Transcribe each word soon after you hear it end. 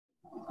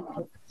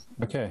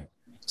Okay,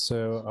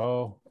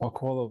 so I'll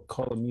call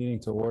the meeting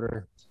to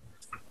order.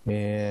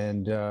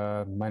 And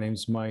my name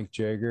is Mike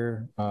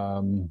Jager.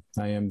 I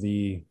am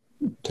the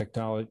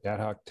Ad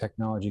Hoc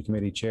Technology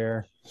Committee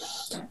Chair.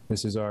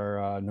 This is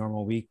our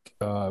normal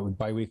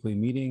bi-weekly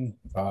meeting.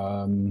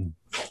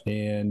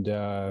 And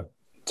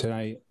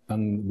tonight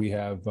we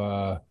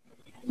have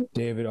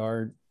David,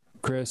 Art,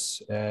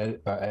 Chris,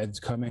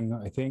 Ed's coming,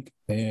 I think.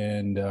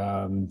 And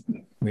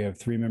we have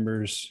 3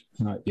 members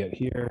not yet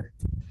here.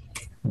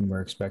 And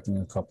we're expecting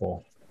a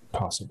couple,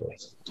 possibly.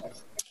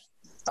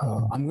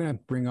 I'm going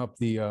to bring up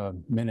the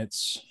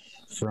minutes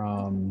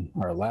from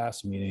our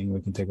last meeting.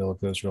 We can take a look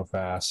at those real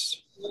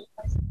fast.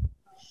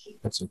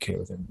 That's okay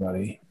with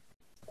everybody.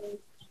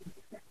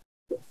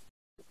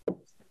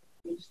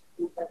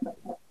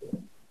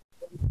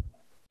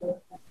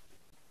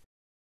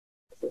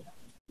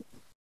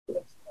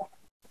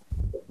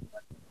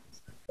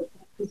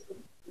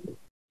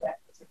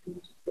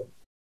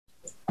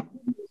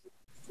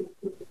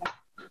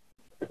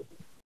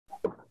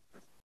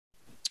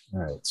 All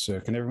right, so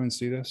can everyone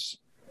see this?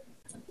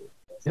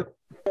 Yep.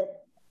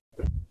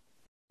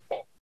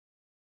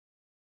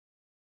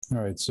 All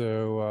right,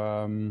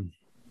 so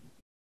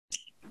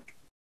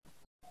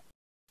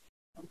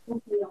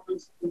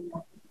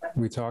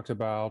we talked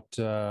about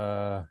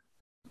the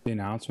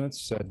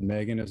announcements that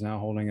Megan is now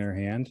holding in her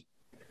hand.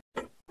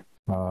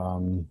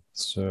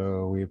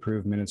 So we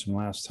approved minutes from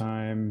last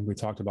time. We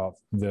talked about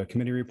the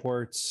committee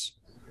reports.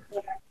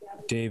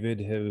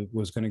 David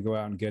was going to go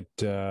out and get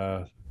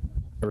a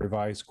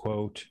revised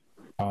quote.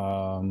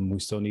 We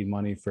still need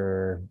money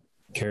for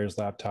CARES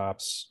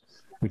laptops.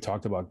 We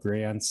talked about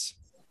grants.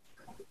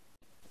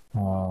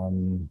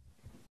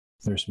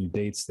 There's some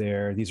dates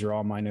there. These are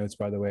all my notes,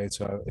 by the way.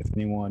 So if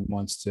anyone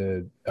wants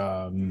to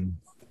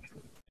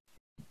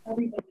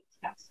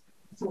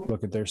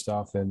look at their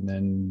stuff and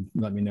then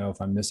let me know if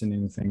I'm missing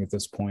anything at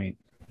this point,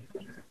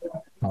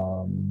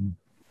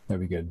 that'd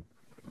be good.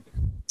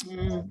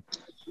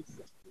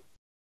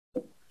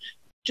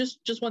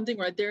 Just one thing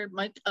right there,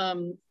 Mike.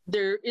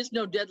 There is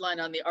no deadline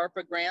on the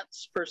ARPA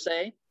grants per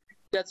se.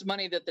 That's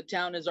money that the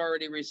town has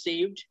already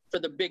received for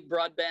the big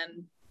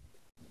broadband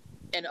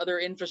and other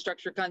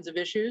infrastructure kinds of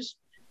issues.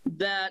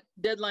 That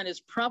deadline is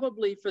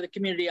probably for the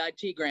community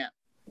IT grant.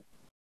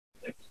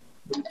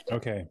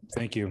 Okay,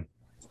 thank you.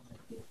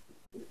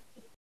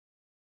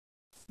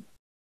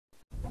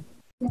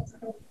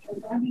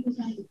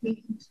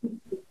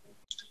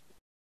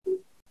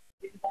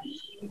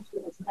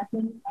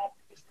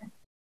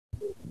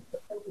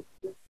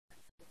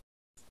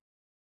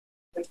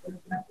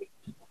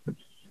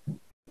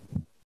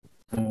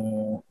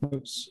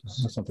 Oops,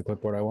 that's not the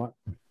clipboard I want.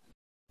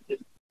 All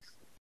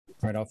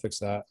right, I'll fix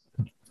that.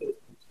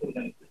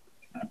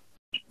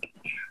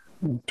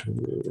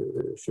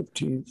 October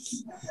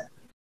 15th.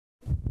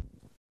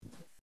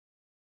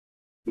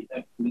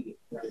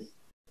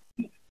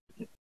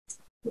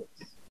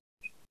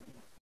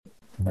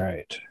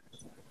 Right.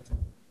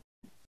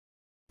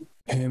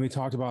 And we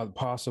talked about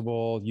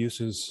possible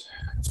uses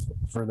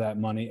for that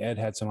money. Ed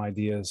had some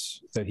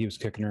ideas that he was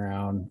kicking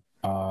around.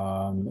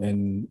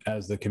 And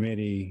as the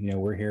committee,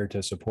 we're here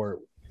to support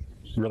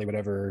really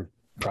whatever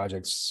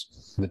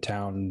projects the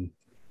town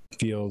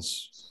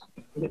feels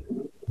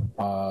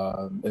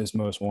is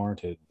most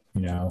warranted,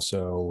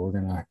 so we're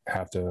going to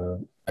have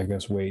to, I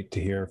guess, wait to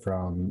hear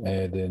from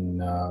Ed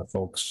and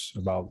folks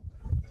about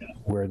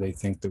where they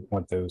think that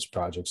want those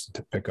projects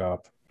to pick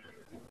up.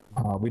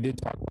 We did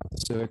talk about the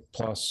Civic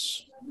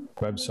Plus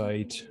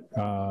website.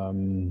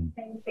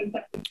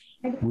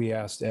 We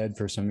asked Ed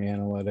for some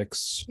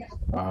analytics.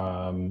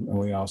 And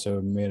we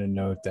also made a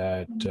note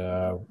that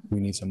we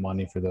need some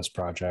money for this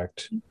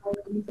project.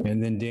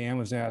 And then Dan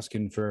was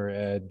asking for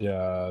Ed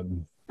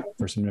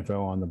for some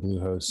info on the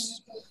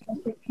Bluehost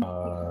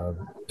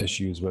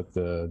issues with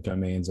the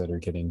domains that are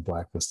getting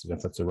blacklisted,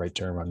 if that's the right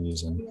term I'm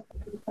using.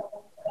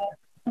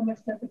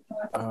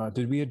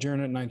 Did we adjourn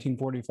at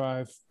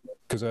 1945?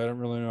 Because I don't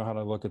really know how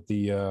to look at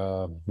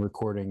the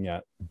recording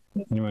yet.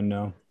 Anyone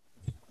know?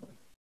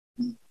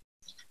 It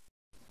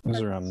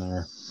was around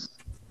there.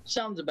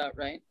 Sounds about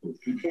right.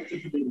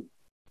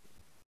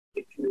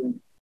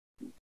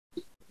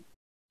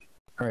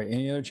 All right,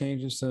 any other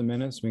changes to the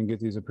minutes? We can get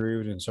these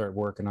approved and start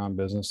working on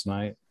business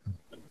tonight.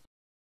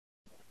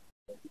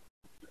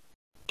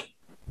 All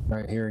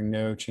right, hearing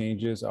no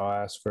changes, I'll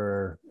ask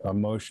for a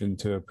motion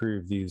to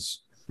approve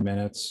these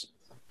minutes.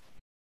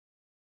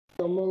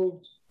 So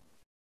moved.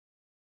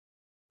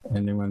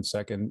 Anyone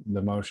second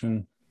the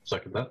motion?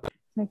 Second that.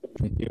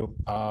 Thank you.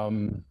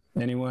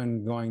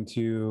 Anyone going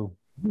to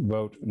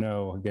vote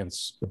no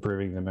against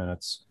approving the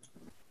minutes?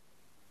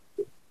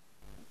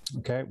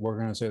 Okay, we're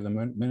going to say the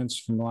minutes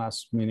from the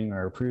last meeting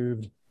are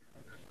approved.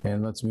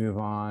 And let's move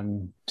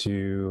on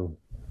to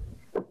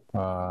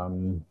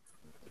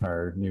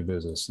our new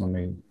business. Let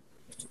me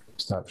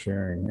stop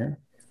sharing here.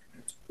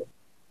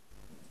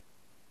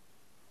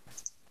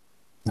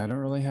 I don't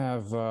really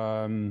have,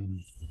 I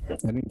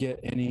didn't get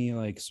any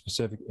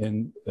specific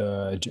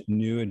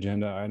new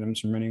agenda items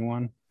from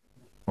anyone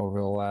over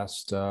the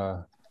last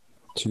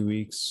 2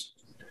 weeks.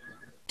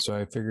 So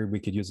I figured we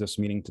could use this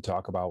meeting to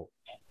talk about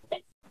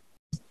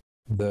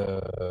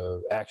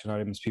the action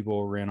items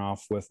people ran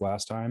off with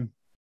last time.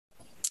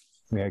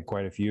 We had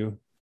quite a few.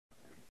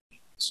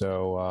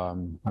 So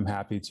I'm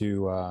happy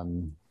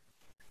to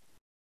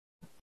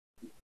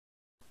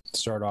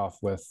start off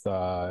with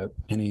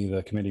any of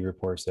the committee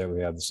reports that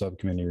we have, the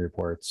subcommittee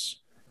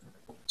reports.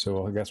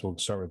 So I guess we'll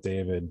start with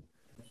David.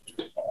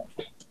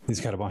 He's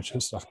got a bunch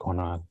of stuff going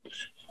on.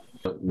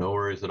 No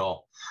worries at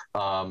all.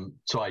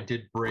 So I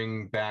did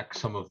bring back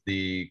some of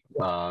the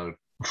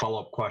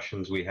follow-up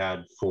questions we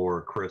had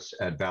for Chris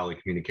at Valley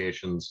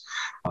Communications,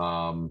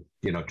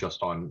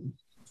 just on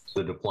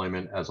the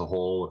deployment as a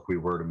whole, if we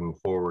were to move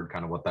forward,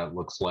 kind of what that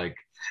looks like.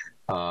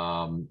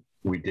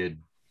 We did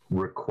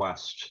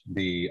request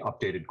the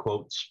updated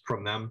quotes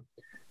from them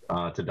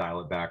to dial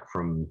it back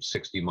from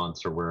 60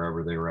 months or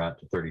wherever they were at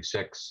to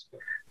 36.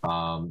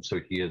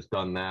 So he has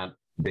done that.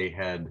 We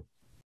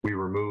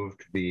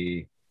removed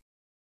the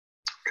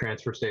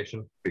transfer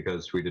station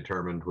because we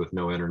determined with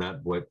no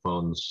internet, VoIP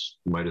phones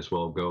might as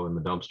well go in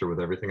the dumpster with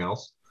everything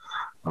else.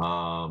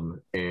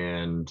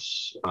 And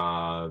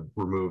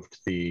removed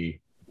the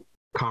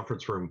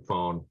conference room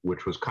phone,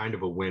 which was kind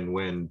of a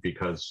win-win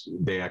because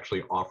they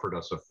actually offered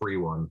us a free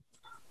one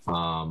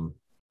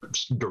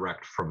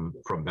direct from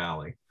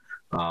Valley.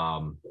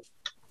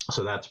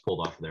 So that's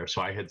pulled off there.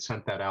 So I had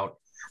sent that out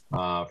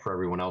for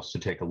everyone else to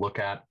take a look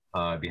at.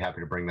 I'd be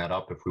happy to bring that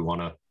up if we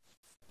want to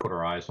put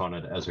our eyes on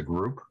it as a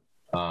group.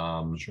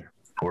 Sure.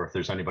 Or if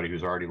there's anybody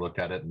who's already looked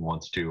at it and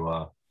wants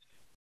to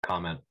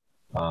comment,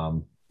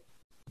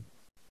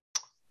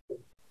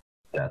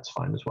 that's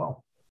fine as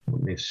well.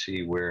 Let me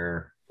see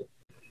where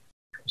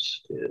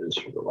this is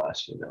for the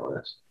last email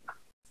is.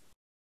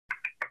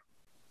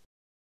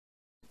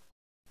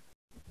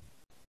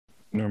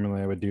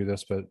 Normally I would do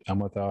this, but I'm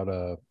without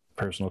a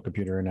personal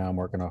computer and now I'm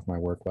working off my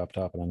work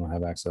laptop and I don't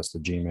have access to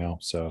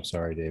Gmail. So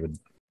sorry, David.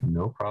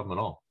 No problem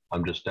at all.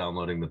 I'm just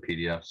downloading the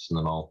PDFs and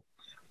then I'll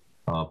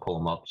pull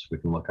them up so we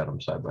can look at them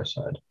side by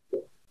side.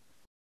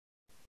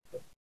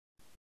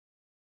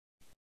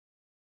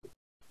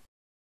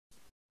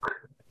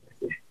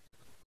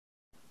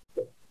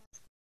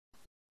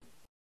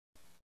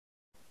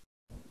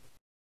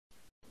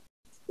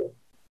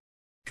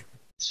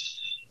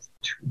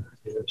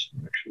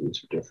 Actually,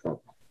 these are different.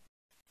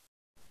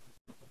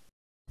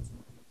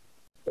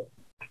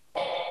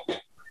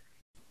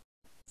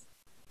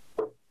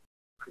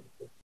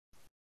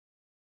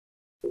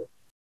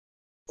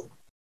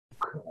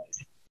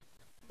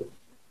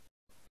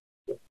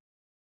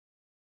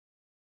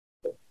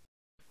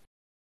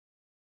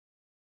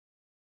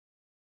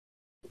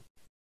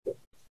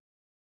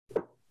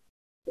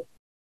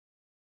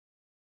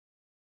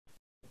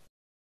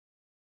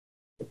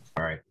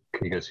 All right,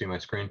 can you guys see my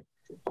screen?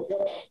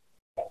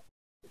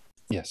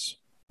 Yes.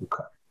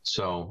 Okay.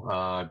 So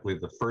I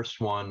believe the first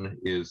one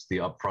is the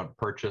upfront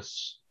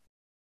purchase.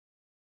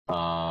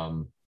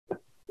 So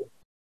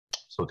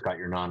it's got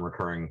your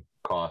non-recurring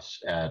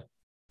costs at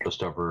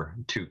just over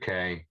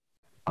 2K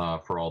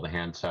for all the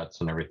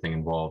handsets and everything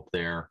involved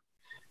there.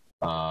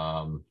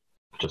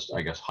 Just,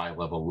 I guess, high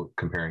level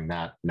comparing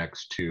that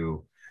next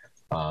to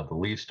the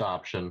leased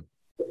option.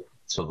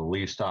 So the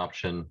leased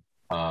option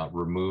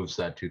removes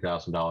that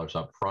 $2,000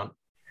 up front,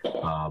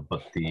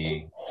 but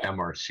the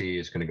MRC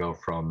is going to go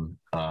from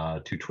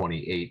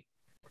 228,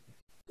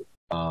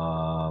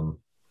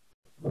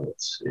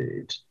 let's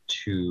see, to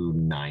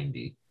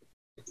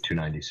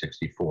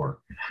 290.64.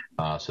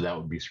 So that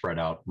would be spread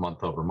out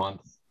month over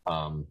month.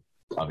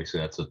 Obviously,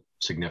 that's a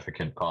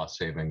significant cost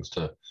savings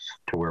to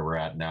where we're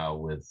at now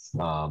with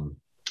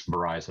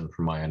Verizon,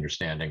 from my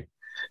understanding.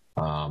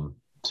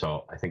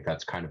 So I think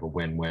that's kind of a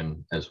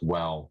win-win as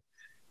well,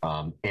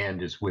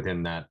 and is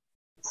within that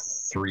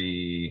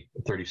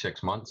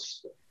 36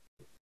 months.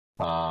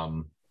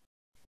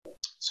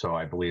 So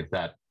I believe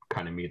that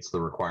kind of meets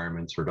the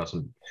requirements or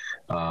doesn't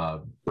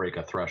break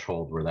a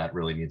threshold where that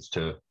really needs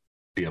to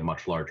be a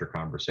much larger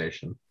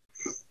conversation.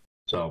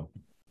 So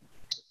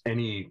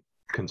any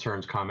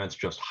concerns, comments,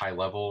 just high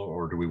level,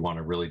 or do we want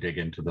to really dig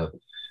into the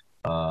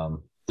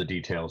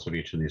details of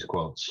each of these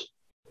quotes?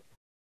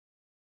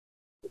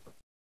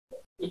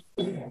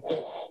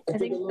 I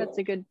think that's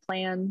a good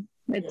plan.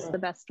 It's the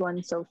best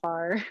one so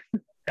far.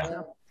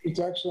 Yeah. It's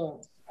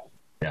excellent.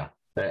 Yeah.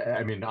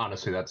 I mean,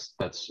 honestly, that's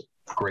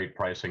great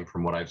pricing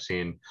from what I've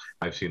seen.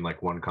 I've seen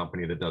like one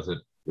company that does it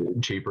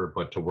cheaper,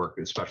 but to work,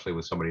 especially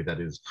with somebody that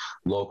is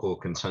local,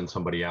 can send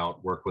somebody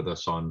out, work with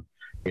us on,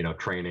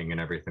 training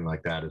and everything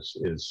like that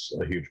is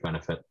a huge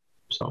benefit.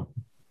 So,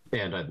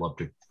 and I'd love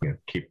to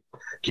keep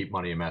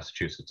money in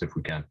Massachusetts if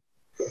we can.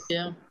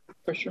 Yeah,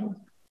 for sure.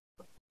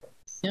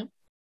 Yep.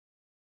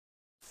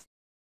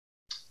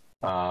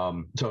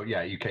 So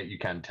yeah, you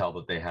can tell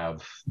that they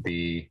have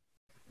the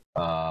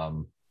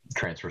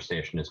transfer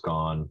station is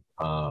gone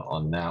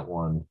on that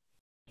one.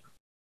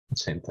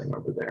 Same thing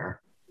over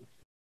there.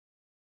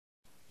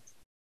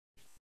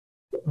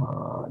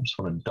 I just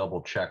want to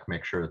double check,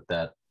 make sure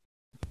that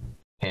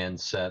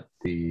handset,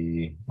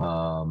 the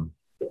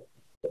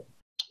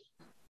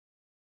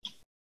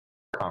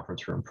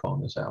conference room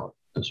phone is out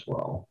as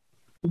well.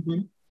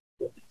 Mhm.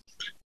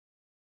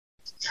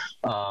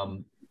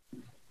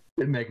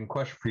 Megan,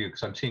 question for you,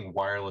 because I'm seeing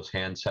wireless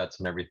handsets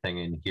and everything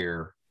in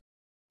here.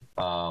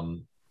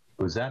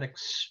 Was that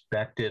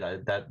expected?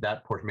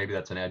 That portion, maybe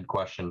that's an Ed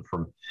question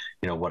from,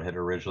 what had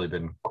originally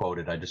been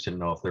quoted. I just didn't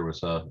know if there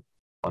was a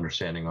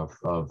understanding of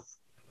those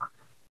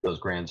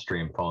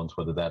Grandstream phones,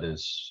 whether that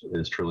is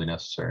truly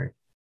necessary.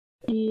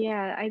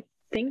 Yeah, I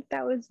think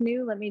that was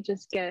new. Let me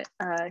just get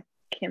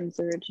Kim's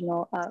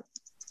original up.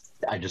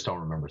 I just don't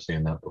remember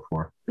seeing that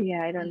before.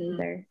 Yeah, I don't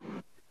either.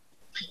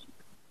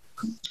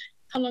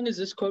 How long is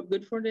this quote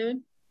good for,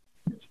 David?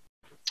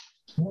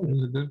 Well,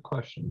 that's a good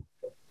question.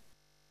 I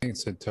think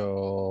it's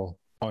until,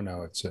 oh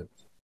no, it's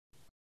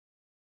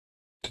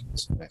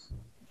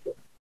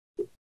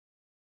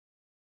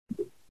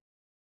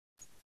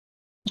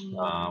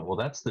well,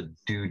 that's the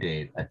due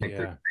date. I think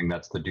they're saying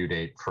that's the due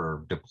date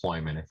for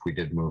deployment if we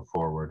did move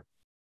forward.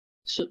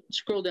 So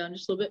scroll down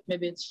just a little bit.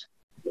 Maybe it's.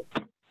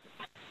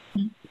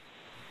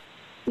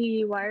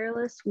 The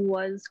wireless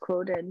was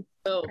quoted.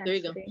 Oh, there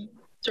you go. actually.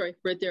 Sorry,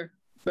 right there,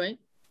 right?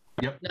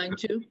 Yep.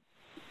 9.2.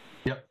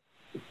 Yep.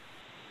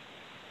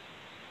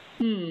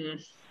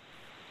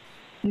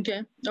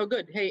 Okay. Oh,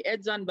 good. Hey,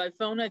 Ed's on by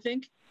phone, I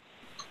think.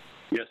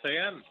 Yes, I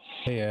am.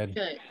 Hey, Ed.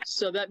 Okay.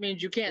 So that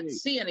means you can't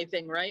see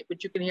anything, right?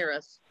 But you can hear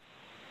us.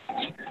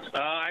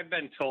 I've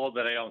been told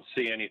that I don't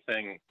see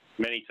anything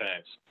many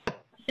times.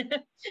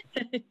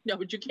 No,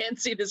 but you can't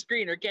see the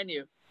screen, or can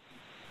you?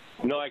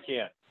 No, I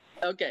can't.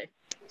 Okay.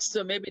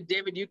 So maybe,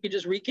 David, you could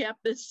just recap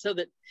this so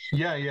that.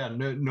 Yeah,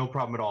 no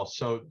problem at all.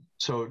 So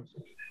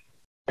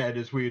Ed,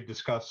 as we had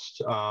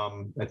discussed,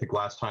 I think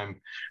last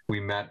time we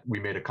met, we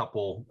made a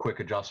couple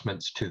quick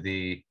adjustments to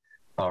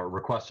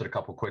requested a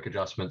couple quick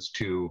adjustments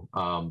to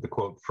the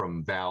quote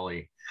from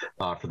Valley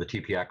for the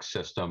TPX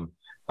system.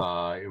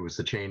 It was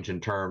the change in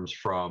terms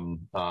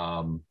from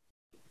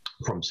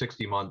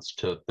 60 months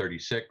to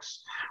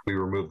 36. We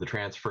removed the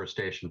transfer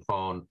station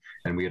phone,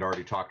 and we had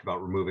already talked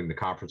about removing the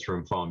conference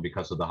room phone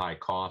because of the high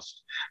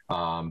cost.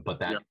 But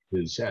that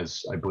is,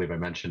 as I believe I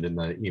mentioned in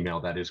the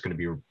email, that is going to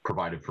be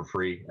provided for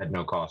free at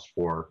no cost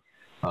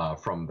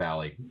from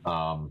Valley.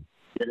 I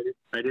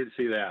did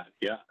see that.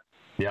 Yeah.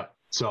 Yeah.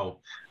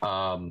 So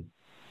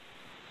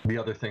the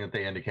other thing that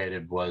they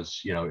indicated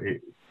was,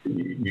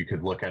 you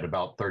could look at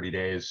about 30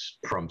 days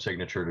from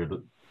signature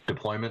to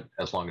deployment,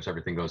 as long as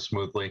everything goes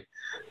smoothly.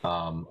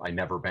 I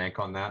never bank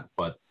on that,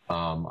 but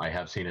I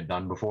have seen it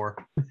done before.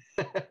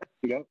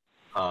 Yep.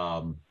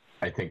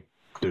 I think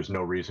there's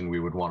no reason we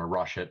would want to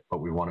rush it, but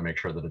we want to make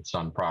sure that it's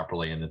done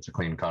properly and it's a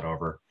clean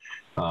cutover.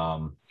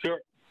 Sure.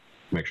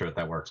 Make sure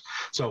that works.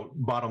 So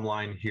bottom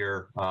line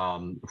here,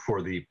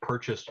 for the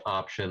purchased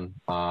option,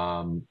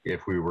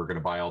 if we were going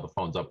to buy all the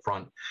phones up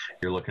front,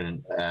 you're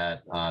looking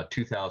at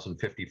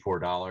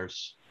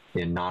 $2,054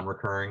 in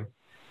non-recurring.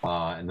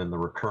 And then the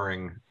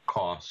recurring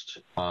cost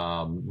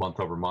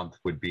month over month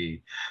would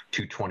be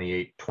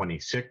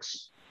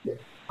 $228.26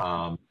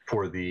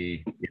 for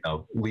the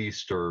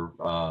leased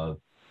or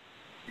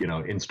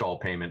install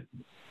payment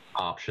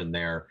option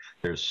there.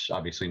 There's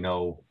obviously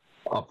no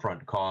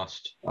upfront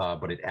cost,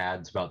 but it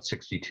adds about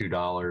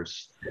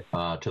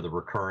 $62 to the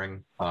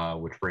recurring,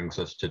 which brings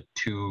us to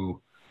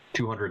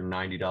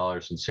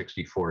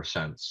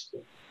 $290.64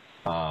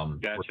 Gotcha.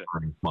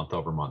 recurring month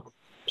over month.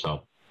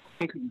 So.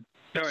 Okay.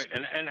 All right.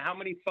 And how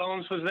many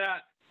phones was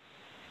that?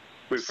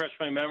 Refresh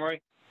my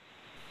memory.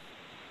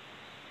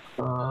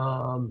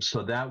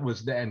 So that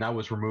was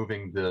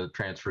removing the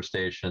transfer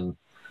station.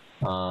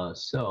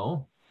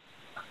 So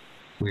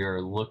we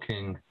are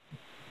looking.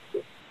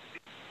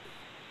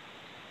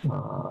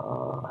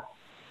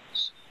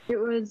 It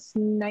was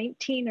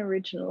 19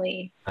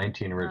 originally.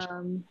 19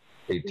 originally.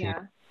 18.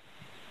 Yeah.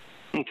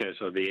 Okay,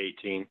 so the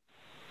 18.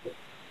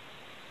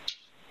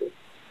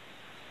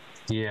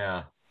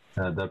 Yeah,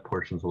 that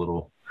portion's a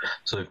little.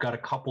 So they've got a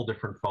couple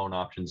different phone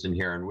options in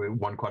here, and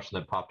one question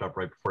that popped up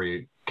right before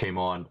you came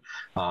on,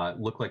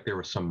 looked like there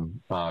were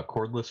some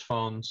cordless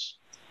phones,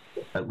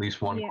 at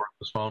least one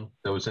cordless phone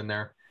that was in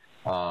there.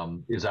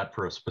 Is that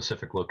for a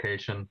specific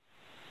location?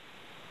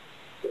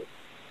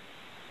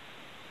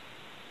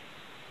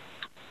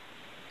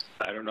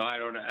 I don't know. I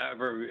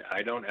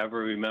don't ever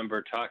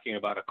remember talking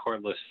about a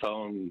cordless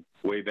phone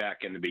way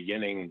back in the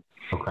beginning.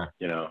 Okay.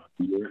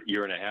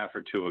 Year and a half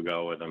or two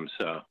ago with them.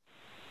 So.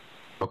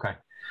 Okay.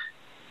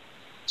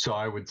 So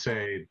I would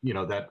say,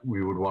 that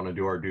we would want to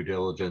do our due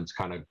diligence,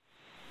 kind of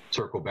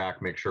circle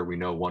back, make sure we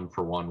know one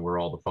for one where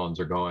all the phones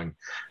are going.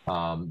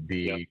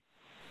 The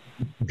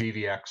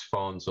VVX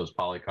phones, those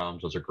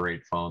Polycoms, those are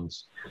great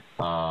phones.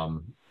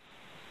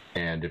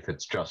 And if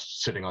it's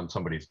just sitting on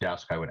somebody's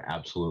desk, I would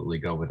absolutely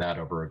go with that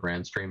over a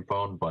Grandstream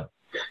phone. But,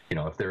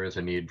 if there is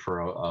a need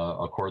for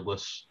a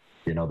cordless,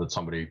 that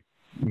somebody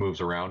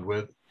moves around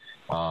with,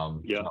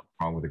 nothing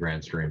wrong with the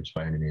Grandstreams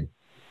by any means.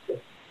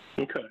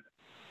 Okay.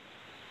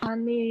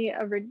 On the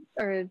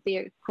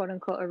quote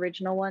unquote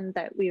original one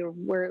that we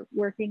were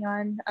working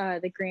on,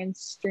 the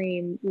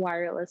Grandstream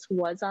wireless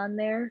was on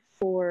there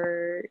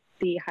for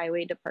the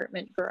highway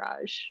department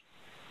garage.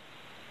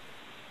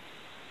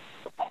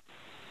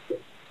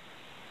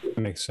 That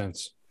makes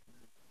sense.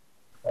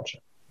 Gotcha.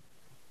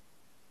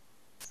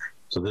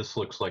 So this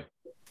looks like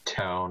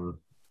town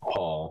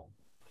hall.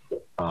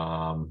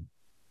 And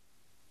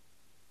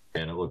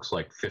it looks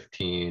like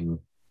 15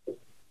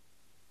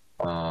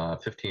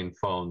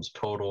 phones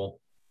total.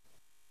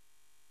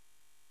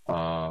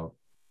 14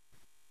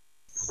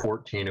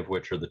 of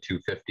which are the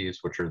 250s,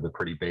 which are the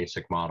pretty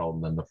basic model,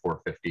 and then the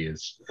 450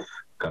 is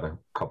got a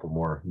couple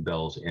more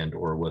bells and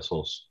or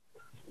whistles.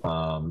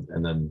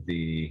 And then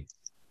the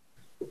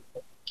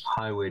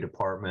highway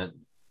department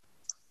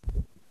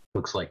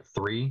looks like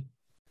 3.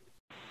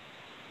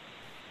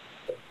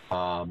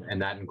 And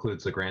that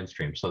includes the Grand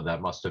Stream, so that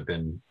must have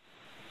been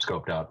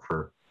scoped out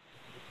for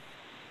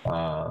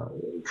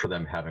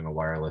them having a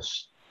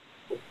wireless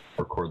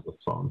or cordless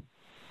phone.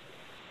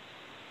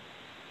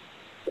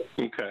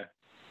 Okay.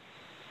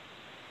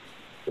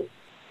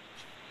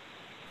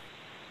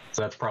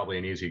 So that's probably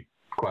an easy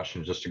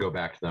question, just to go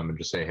back to them and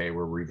just say, hey,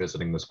 we're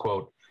revisiting this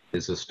quote.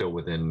 Is this still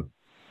within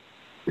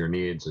your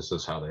needs? Is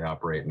this how they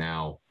operate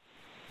now?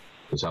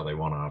 Is this how they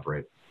want to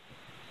operate?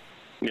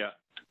 Yeah.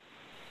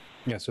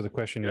 Yeah, so the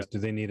question is, do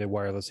they need a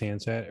wireless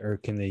handset, or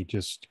can they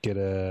just get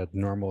a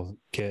normal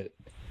kit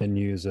and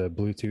use a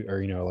Bluetooth,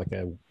 or, like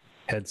a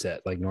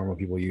headset like normal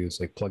people use,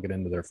 like plug it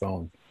into their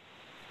phone?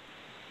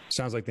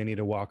 Sounds like they need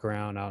to walk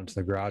around out into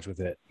the garage with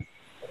it.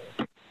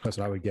 That's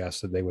what I would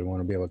guess, that they would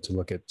want to be able to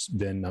look at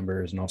VIN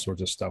numbers and all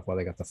sorts of stuff while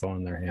they got the phone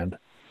in their hand.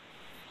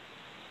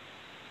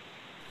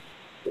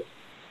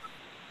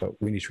 But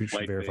we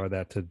should verify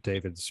that, to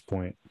David's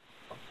point.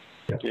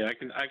 Yeah,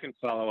 I can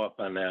follow up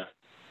on that.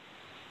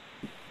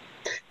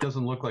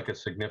 Doesn't look like a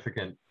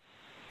significant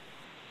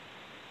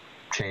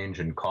change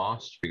in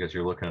cost, because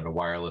you're looking at a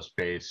wireless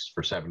base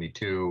for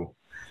 72,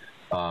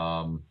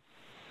 and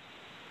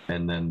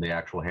then the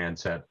actual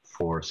handset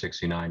for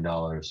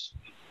 $69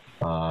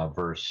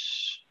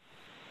 versus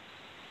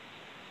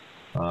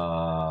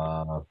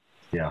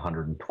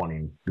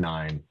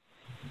 129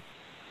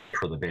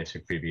 for the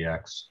basic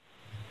VBX.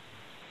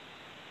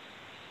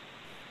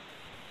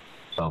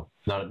 So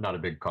not a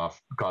big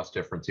cost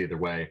difference either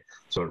way.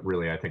 So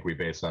really, I think we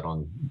base that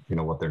on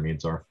what their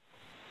needs are.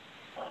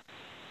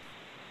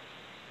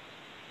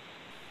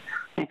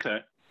 Okay.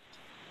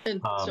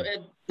 And so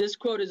Ed, this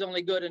quote is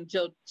only good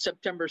until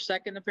September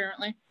 2nd,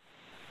 apparently.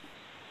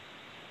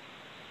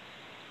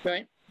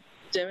 Right,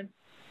 David?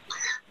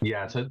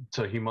 Yeah, so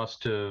he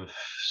must have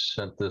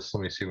sent this.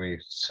 Let me see when he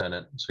sent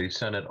it. So he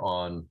sent it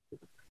on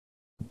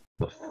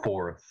the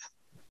 4th.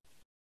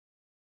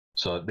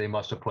 So they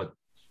must have put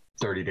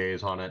 30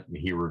 days on it, and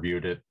he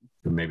reviewed it.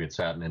 Maybe it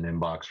sat in an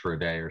inbox for a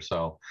day or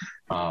so.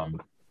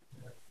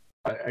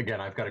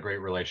 Again, I've got a great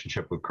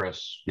relationship with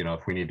Chris.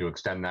 If we need to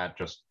extend that,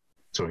 just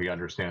so he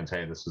understands,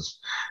 hey, this is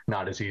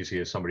not as easy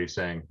as somebody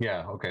saying,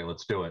 yeah, okay,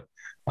 let's do it.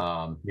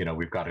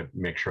 We've got to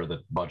make sure that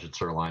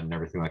budgets are aligned and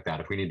everything like that.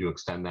 If we need to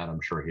extend that,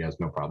 I'm sure he has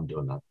no problem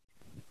doing that.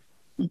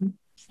 Mm-hmm.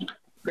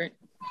 Great.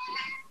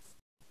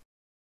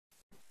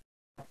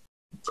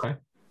 Okay.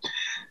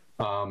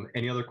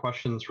 Any other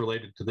questions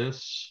related to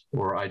this,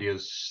 or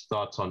ideas,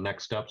 thoughts on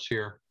next steps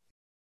here?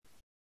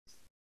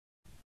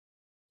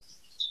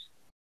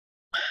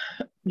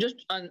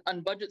 Just on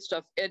budget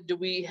stuff, Ed, do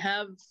we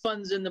have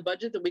funds in the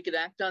budget that we could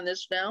act on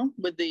this now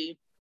with the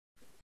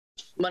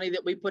money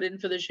that we put in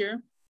for this year?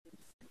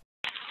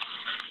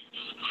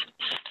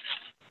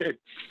 It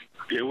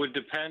would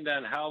depend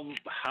on how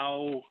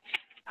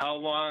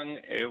long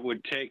it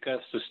would take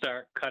us to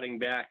start cutting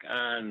back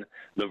on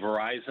the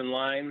Verizon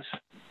lines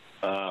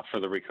for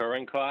the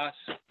recurring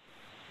costs.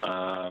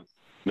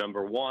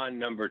 Number one.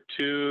 Number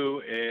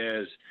two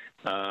is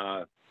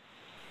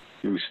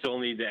we still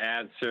need to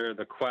answer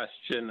the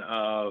question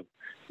of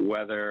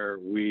whether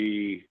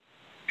we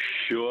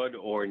should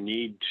or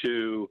need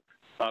to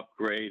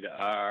upgrade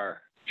our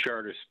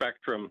Charter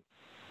Spectrum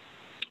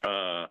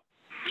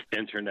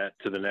internet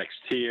to the next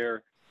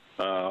tier,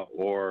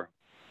 or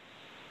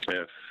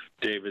if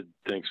David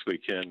thinks we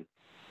can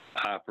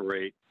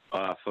operate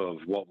off of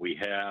what we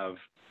have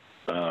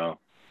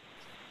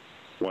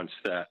once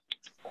that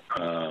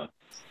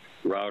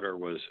router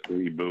was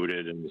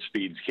rebooted and the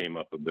speeds came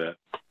up a bit.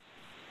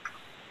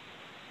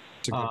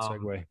 It's a good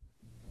segue.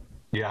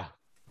 Yeah.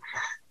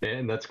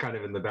 And that's kind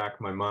of in the back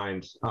of my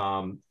mind.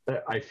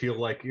 I feel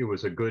like it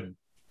was a good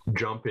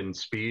jump in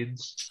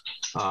speeds.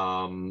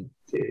 Once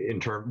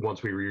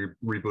we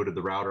rebooted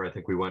the router, I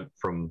think we went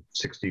from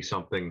 60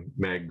 something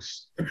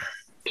megs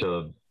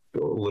to a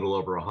little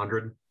over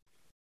 100.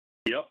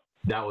 Yep.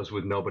 That was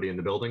with nobody in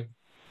the building.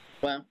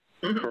 Wow.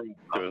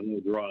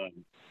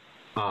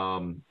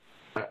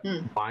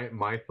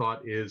 My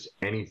thought is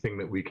anything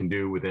that we can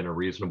do within a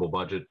reasonable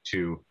budget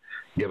to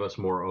give us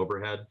more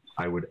overhead,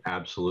 I would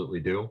absolutely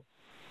do.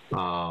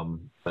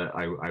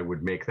 I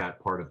would make that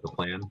part of the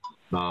plan,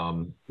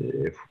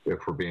 if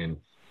we're being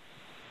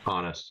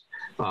honest.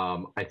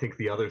 I think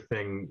the other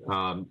thing,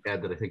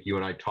 Ed, that I think you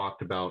and I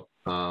talked about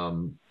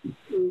when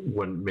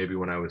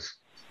I was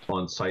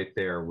on site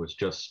there was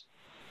just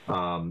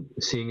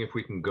seeing if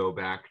we can go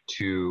back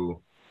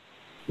to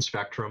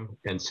Spectrum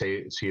and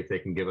see if they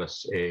can give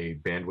us a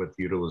bandwidth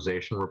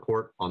utilization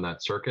report on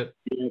that circuit.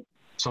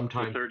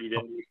 Sometime 30 days.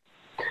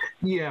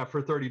 Yeah,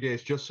 for 30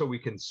 days, just so we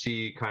can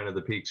see kind of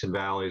the peaks and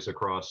valleys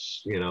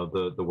across,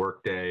 the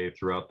workday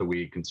throughout the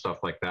week and stuff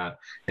like that,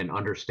 and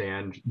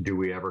understand, do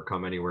we ever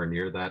come anywhere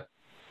near that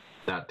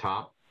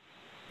top?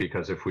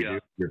 Because if we do,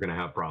 you're going to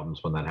have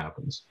problems when that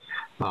happens.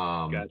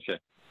 Gotcha.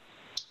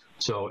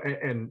 So,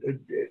 and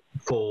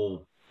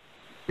full,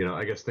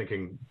 I guess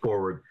thinking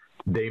forward,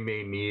 they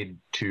may need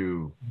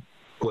to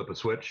flip a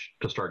switch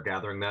to start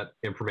gathering that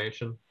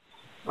information.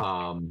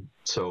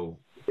 So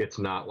it's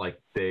not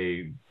like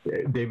they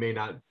may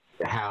not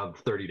have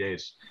 30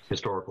 days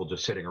historical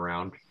just sitting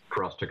around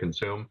for us to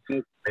consume.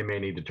 They may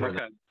need to turn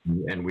that,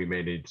 and we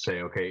may need to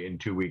say, okay, in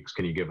 2 weeks,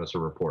 can you give us a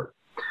report?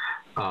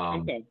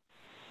 So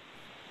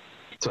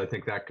I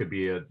think that could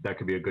be a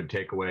good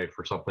takeaway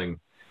for something,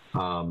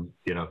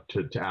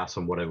 to ask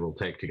them what it will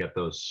take to get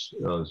those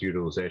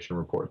utilization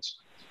reports.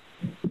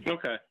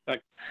 Okay.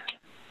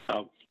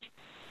 I'll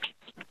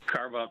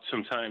carve out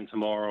some time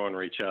tomorrow and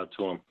reach out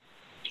to them.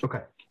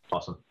 Okay.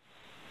 Awesome.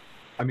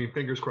 I mean,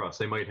 fingers crossed.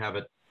 They might have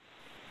it.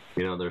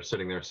 They're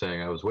sitting there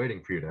saying, I was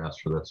waiting for you to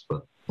ask for this,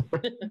 but.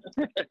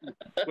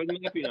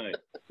 Wouldn't that be nice?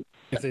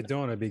 If they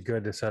don't, it'd be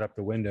good to set up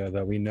the window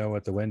that we know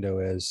what the window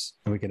is,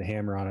 and we can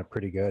hammer on it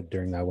pretty good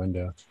during that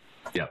window.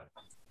 Yeah.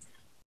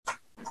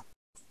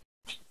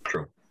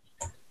 True.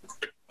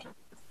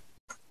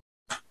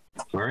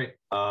 All right.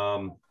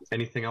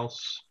 Anything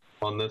else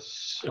on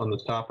this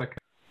topic?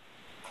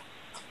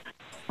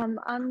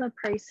 On the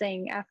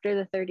pricing after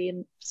the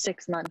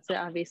 36 months, it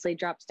obviously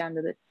drops down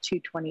to the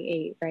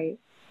 228, right?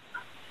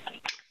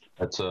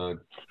 That's a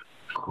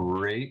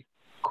great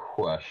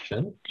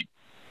question.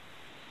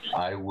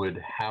 I would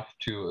have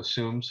to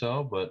assume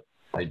so, but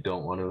I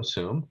don't want to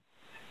assume.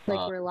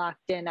 Like we're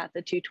locked in at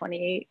the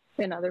 228,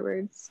 in other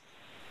words.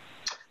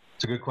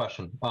 It's a good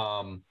question.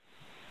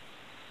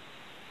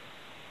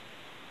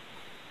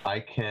 I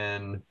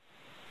can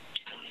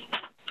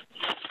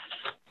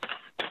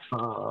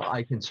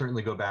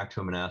certainly go back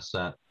to him and ask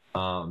that.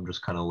 I'm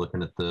just kind of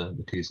looking at the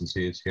T's and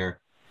C's here.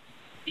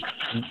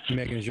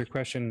 Megan, is your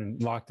question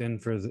locked in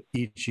for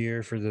each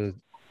year for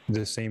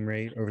the same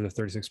rate over the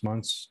 36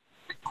 months?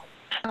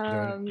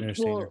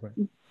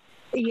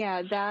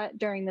 Yeah, that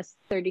during this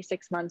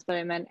 36 months, but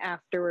I meant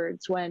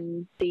afterwards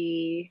when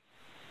the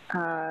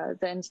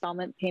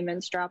installment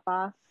payments drop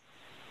off.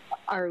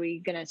 Are we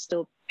going to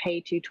still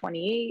pay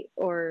 228,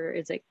 or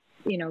is it,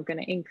 going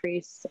to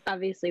increase?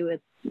 Obviously,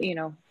 with,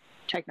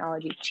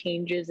 technology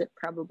changes, it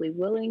probably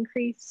will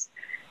increase.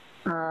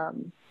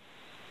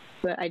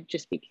 But I'd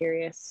just be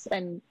curious.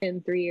 And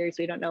in 3 years,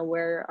 we don't know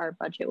where our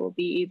budget will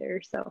be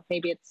either. So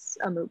maybe it's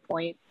a moot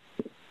point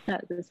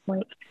at this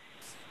point.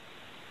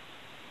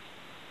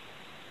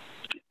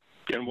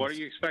 And what are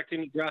you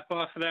expecting to drop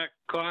off of that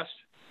cost?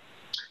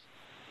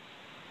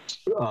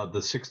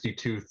 The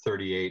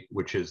 6238,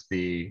 which is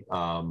the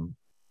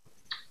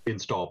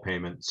install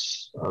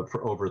payments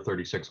for over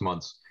 36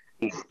 months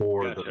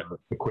for the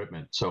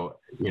equipment. So,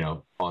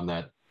 on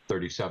that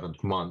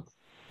 37th month,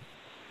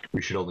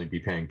 we should only be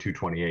paying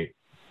 228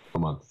 a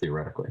month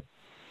theoretically.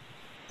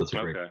 That's a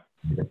great. Okay.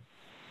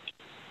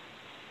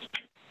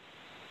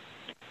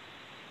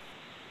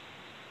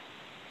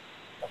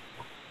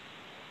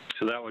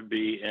 So that would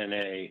be in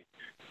a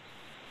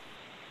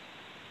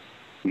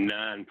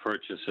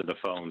non-purchase of the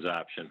phones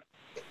option.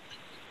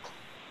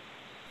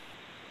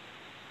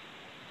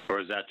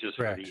 Or is that just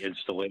Correct. For the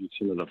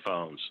installation of the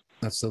phones?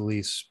 That's the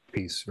lease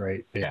piece,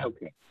 right? Yeah.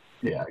 Okay.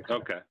 Yeah. Exactly.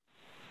 Okay.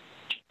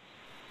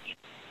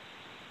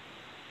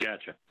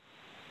 Gotcha.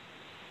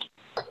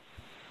 All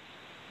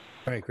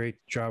right, great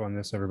job on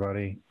this,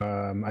 everybody.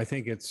 I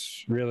think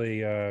it's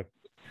really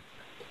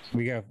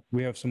we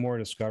have some more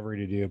discovery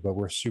to do, but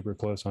we're super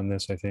close on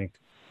this, I think,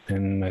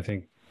 and I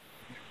think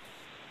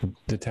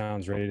the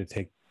town's ready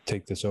to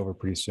take this over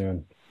pretty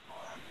soon.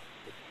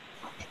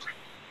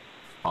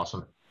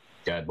 Awesome.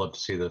 Yeah, I'd love to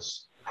see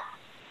this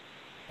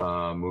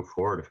move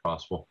forward if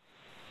possible.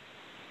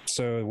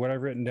 So what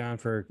I've written down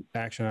for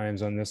action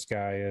items on this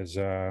guy is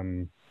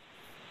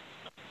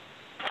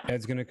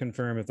Ed's going to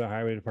confirm if the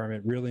highway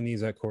department really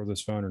needs that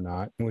cordless phone or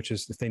not, which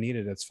is, if they need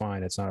it, that's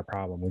fine. It's not a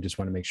problem. We just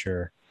want to make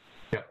sure.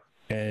 Yep.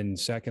 And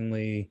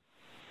secondly,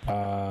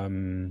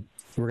 we're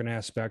going to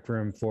ask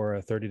Spectrum for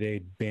a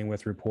 30-day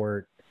bandwidth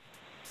report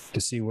to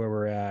see where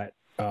we're at.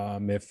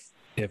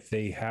 If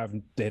they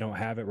don't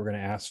have it, we're going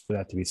to ask for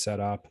that to be set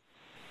up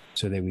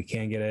so that we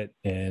can get it,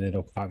 and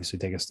it'll obviously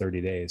take us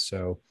 30 days.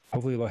 So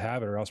hopefully they'll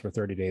have it, or else we're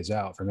 30 days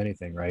out from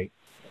anything, right?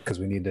 Because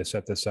we need to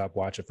set this up,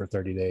 watch it for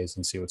 30 days,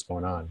 and see what's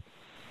going on.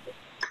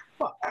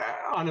 Well,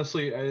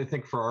 honestly, I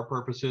think for our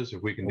purposes,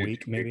 if we can do a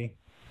week, maybe.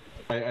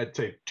 I'd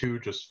say 2,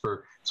 just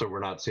so we're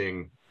not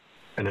seeing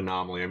an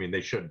anomaly. I mean,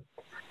 they should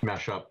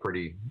mesh up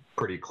pretty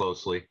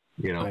closely,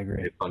 I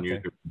agree. On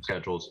YouTube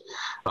schedules.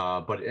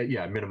 But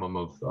yeah, a minimum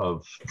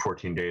of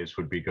 14 days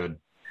would be good.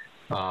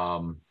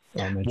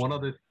 One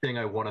other thing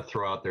I want to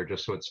throw out there,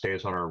 just so it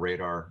stays on our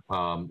radar,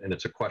 and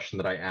it's a question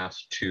that I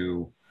asked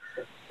to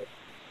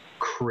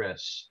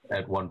Chris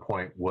at one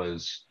point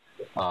was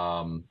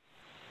about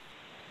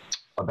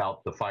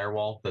the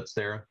firewall that's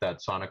there, that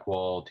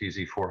SonicWall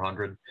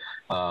TZ400.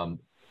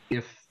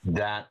 If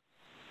that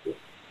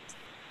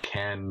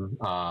can,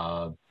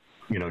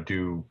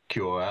 do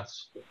QoS,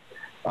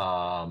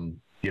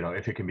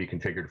 if it can be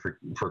configured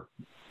for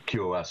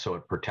QoS so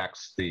it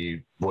protects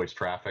the voice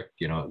traffic,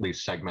 at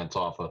least segments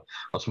off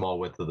a small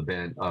width of the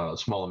band, a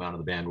small amount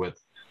of the bandwidth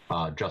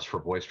just for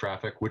voice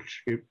traffic,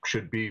 which it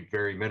should be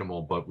very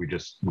minimal, but we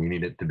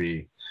need it to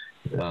be,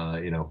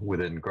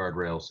 within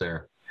guardrails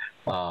there.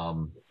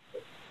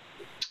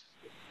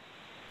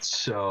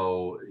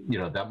 So,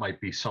 that might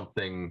be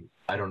something.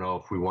 I don't know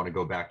if we want to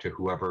go back to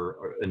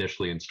whoever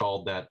initially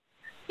installed that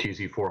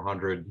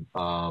TZ400.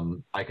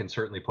 I can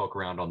certainly poke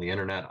around on the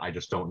internet. I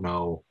just don't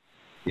know,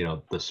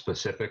 the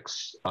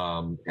specifics.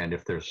 And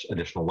if there's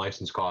additional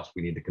license costs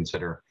we need to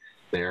consider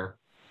there.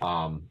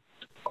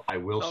 I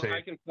will say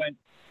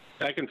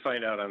I can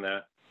find out on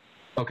that.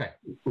 Okay,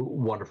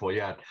 wonderful.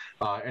 Yeah.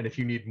 And if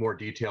you need more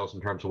details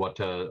in terms of what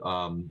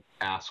to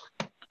ask,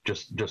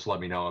 just let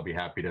me know. I'll be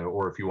happy to,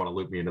 or if you want to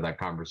loop me into that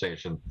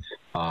conversation,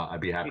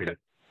 I'd be happy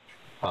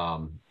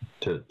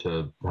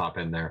to hop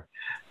in there.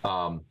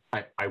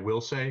 I will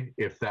say,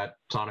 if that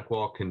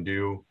SonicWall can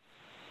do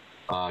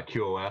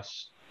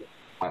QoS,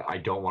 I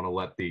don't want to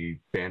let the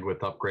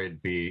bandwidth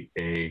upgrade be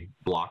a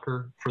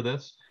blocker for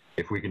this.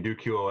 If we can do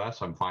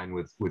QoS, I'm fine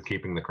with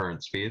keeping the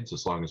current speeds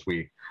as long as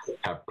we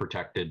have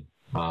protected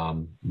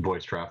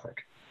voice traffic.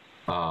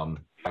 I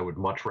would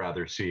much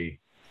rather see,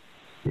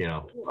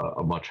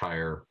 a much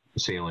higher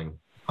ceiling,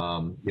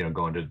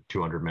 going to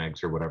 200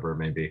 megs or whatever it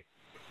may be.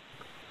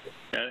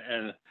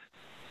 And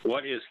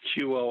what is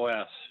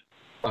QoS?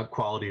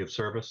 Quality of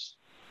service.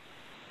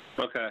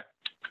 Okay.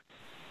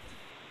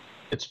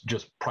 It's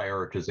just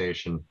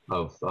prioritization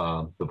of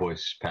the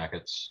voice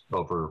packets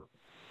over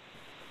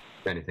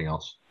anything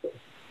else.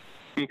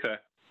 Okay,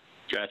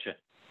 gotcha.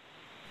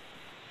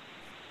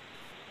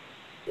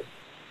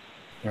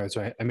 All right,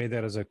 so I made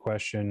that as a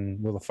question.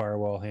 Will the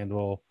firewall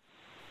handle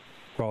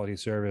quality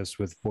service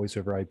with voice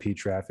over IP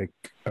traffic?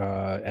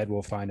 Ed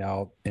will find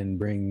out and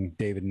bring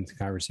David into the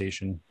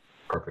conversation.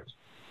 Perfect.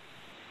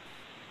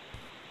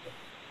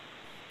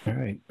 All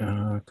right,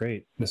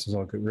 great. This is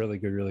all good, really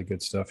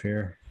good stuff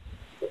here.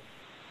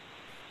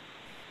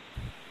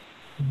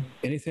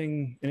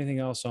 Anything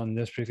else on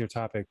this particular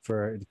topic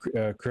for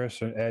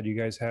Chris and Ed? You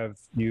guys do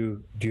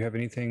you have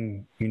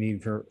anything you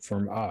need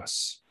from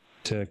us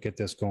to get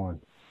this going?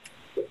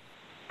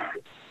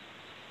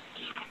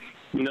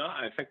 No,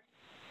 I think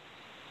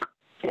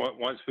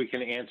once we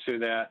can answer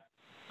that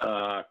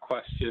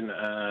question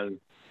on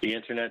the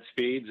internet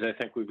speeds, I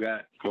think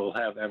we'll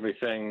have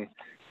everything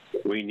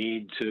we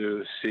need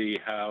to see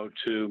how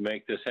to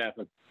make this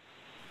happen.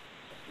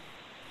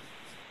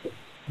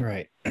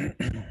 Right.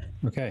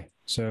 Okay.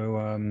 So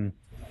I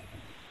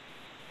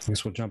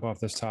guess we'll jump off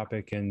this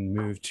topic and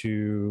move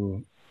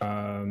to,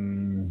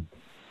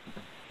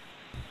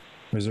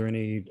 is there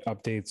any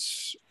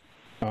updates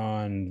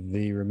on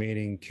the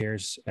remaining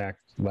CARES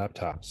Act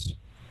laptops?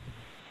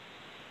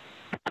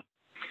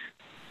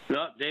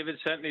 No, David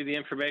sent me the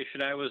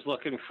information I was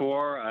looking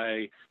for.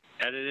 I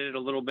edited it a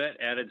little bit,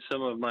 added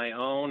some of my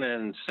own,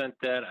 and sent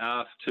that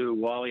off to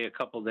Wally a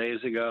couple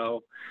days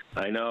ago.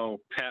 I know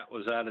Pat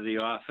was out of the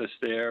office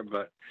there,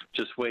 but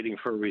just waiting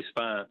for a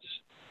response.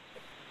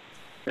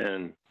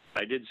 And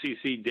I did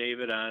CC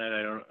David on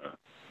it.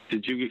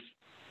 Did you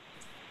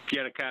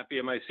get a copy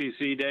of my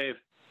CC, Dave?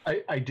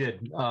 I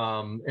did.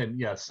 And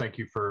yes, thank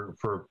you for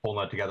pulling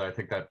that together. I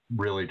think that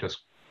really just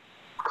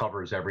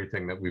covers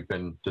everything that we've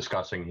been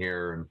discussing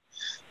here.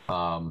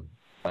 And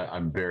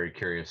I'm very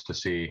curious to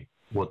see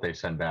what they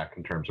send back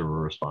in terms of a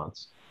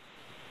response.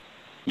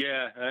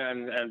 Yeah,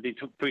 and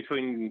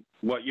between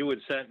what you had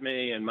sent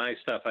me and my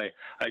stuff, I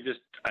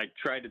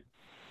tried to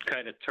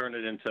kind of turn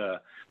it into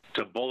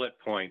bullet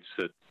points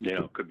that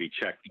could be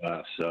checked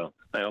off. So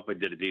I hope I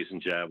did a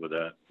decent job with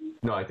that.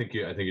 No, I think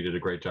you did a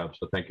great job.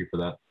 So thank you for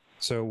that.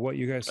 So what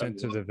you guys sent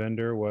to the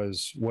vendor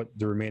was what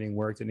the remaining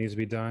work that needs to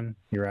be done.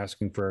 You're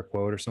asking for a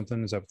quote or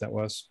something. Is that what that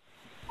was?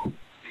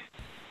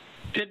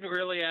 Didn't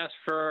really ask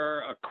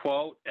for a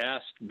quote.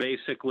 Asked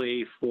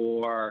basically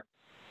for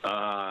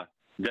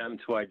them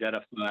to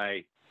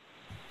identify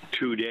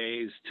 2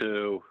 days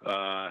to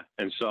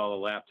install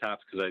the laptops,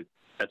 because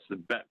that's the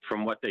bet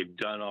from what they've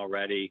done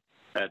already.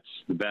 That's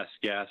the best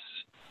guess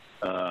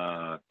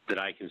that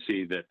I can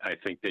see that I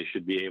think they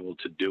should be able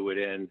to do it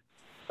in.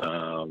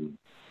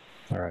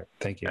 All right,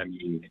 thank you. I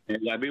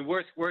mean,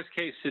 worst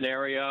case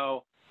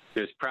scenario,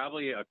 there's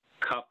probably a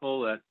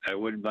couple that I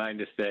wouldn't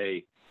mind if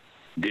they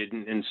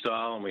didn't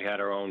install and we had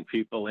our own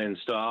people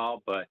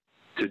install, but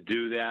to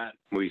do that,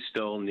 we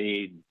still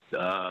need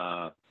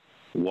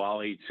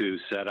Wally to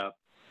set up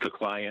the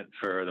client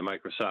for the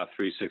Microsoft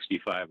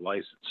 365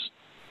 license.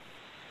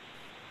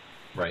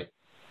 Right.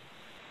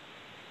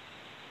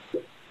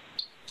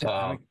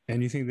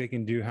 And you think they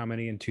can do how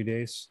many in 2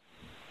 days?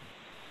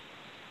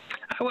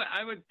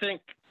 I would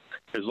think,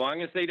 as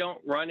long as they don't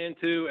run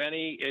into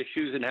any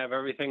issues and have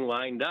everything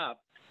lined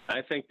up,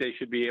 I think they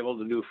should be able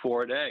to do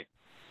 4 a day.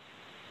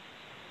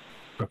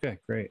 Okay,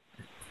 great.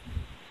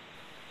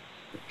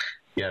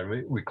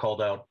 Yeah, we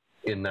called out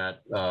in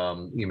that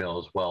email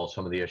as well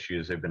some of the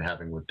issues they've been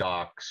having with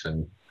docks,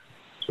 and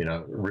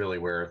really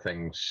where are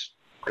things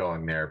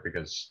going there,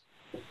 because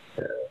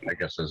I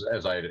guess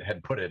as I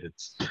had put it,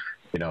 it's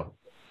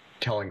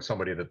telling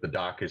somebody that the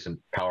dock isn't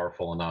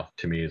powerful enough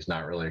to me is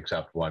not really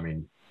acceptable. I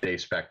mean, they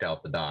spec'd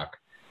out the dock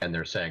and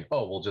they're saying,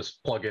 oh, we'll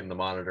just plug in the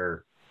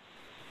monitor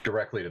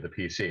directly to the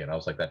PC, and I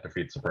was like, that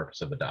defeats the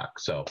purpose of the dock.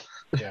 So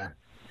Yeah.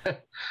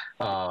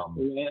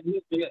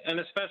 And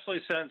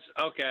especially since,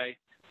 okay,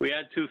 we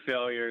had 2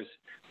 failures.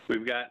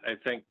 We've got, I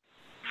think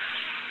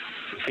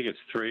it's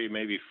 3,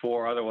 maybe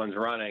 4 other ones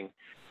running,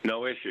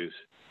 no issues.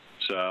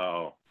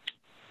 So,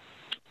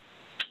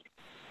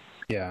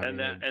 Yeah. and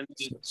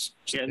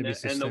maybe the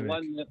systemic.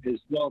 one that is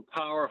more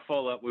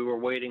powerful that we were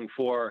waiting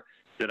for,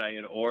 that I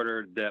had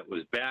ordered, that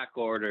was back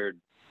ordered,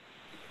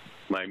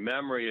 my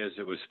memory is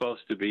it was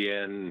supposed to be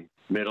in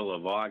middle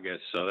of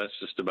August, so that's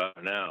just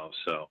about now.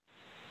 So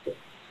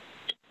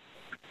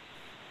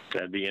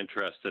I'd be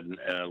interested in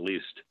at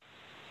least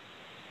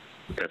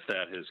if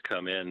that has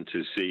come in,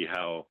 to see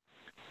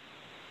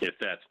if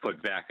that's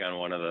put back on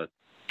one of the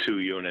 2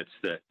 units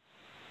that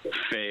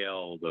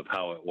failed, of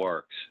how it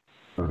works.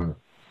 Mhm.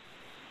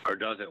 Or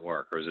does it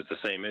work, or is it the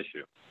same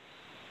issue?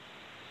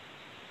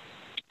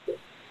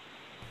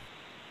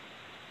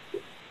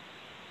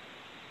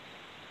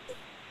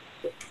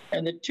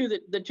 And the two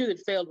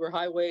that failed were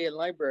highway and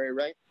library,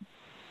 right?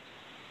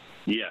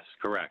 Yes,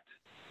 correct.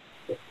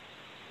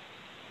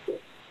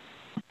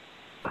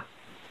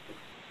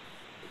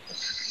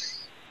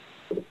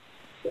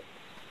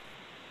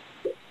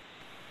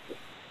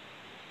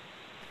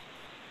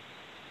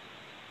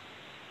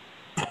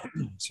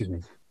 Excuse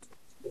me.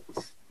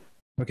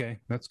 Okay,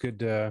 that's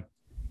good. At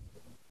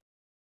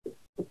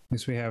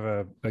least we have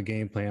a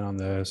game plan on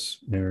this,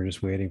 and we're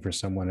just waiting for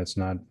someone.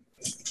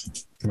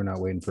 We're not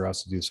waiting for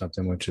us to do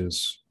something, which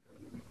is,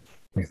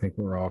 I think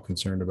we're all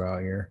concerned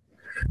about here.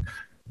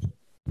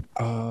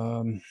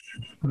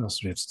 What else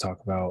do we have to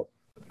talk about?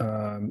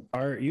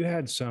 You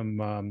had some,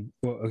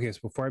 well, okay, so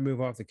before I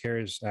move off the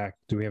CARES Act,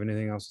 do we have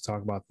anything else to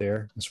talk about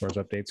there as far as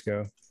updates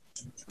go?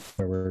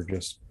 Or we're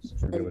good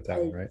with that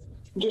one, right?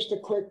 Just a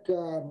quick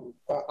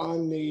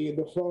on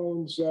the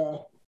phones.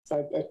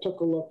 I took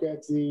a look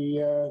at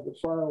the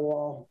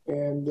firewall,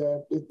 and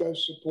it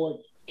does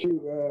support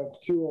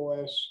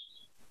QoS.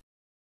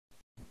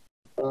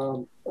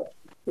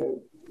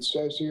 It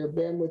says here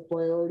bandwidth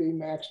priority,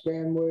 max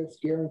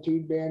bandwidth,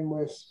 guaranteed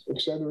bandwidth, et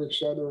cetera, et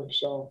cetera.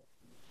 So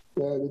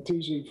the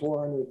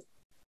TZ400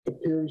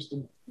 appears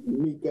to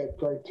meet that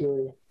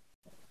criteria.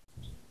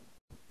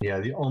 Yeah,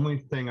 the only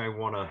thing I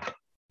want to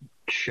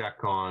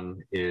check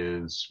on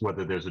is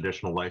whether there's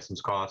additional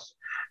license costs,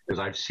 because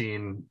I've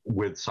seen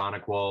with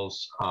Sonic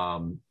Walls,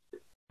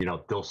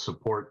 they'll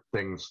support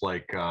things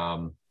like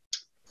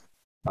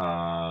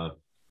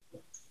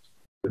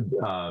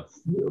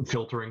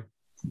filtering,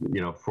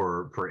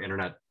 for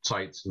internet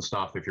sites and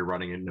stuff. If you're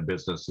running it in a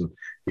business and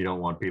you don't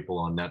want people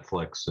on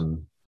Netflix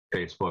and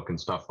Facebook and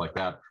stuff like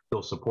that,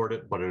 they'll support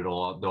it, but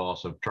they'll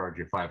also charge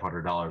you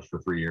 $500 for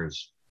 3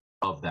 years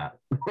of that.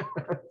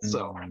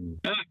 So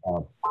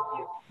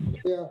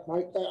yeah,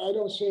 I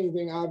don't see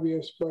anything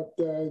obvious, but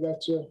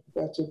that's a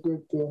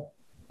good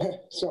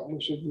something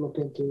we should look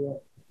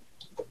into.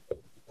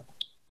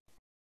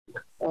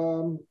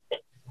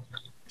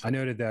 I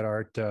noted that,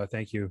 Art.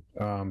 Thank you.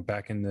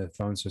 Back in the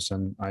phone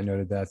system, I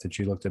noted that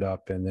you looked it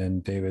up, and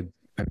then David,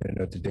 I made a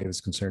note that David's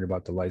concerned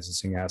about the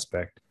licensing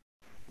aspect.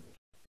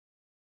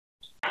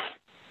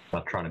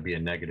 Not trying to be a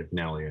negative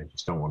Nelly. I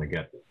just don't want to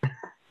get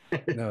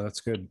No,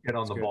 that's good. get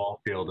on That's the good.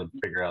 ball field and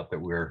figure out that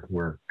we're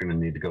going to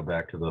need to go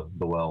back to the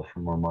well for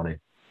more money.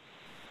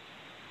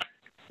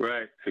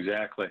 Right,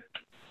 exactly.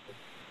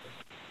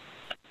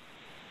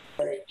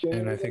 All right,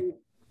 And I think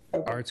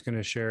okay. Art's going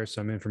to share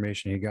some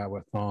information he got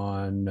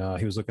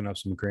he was looking up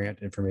some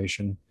grant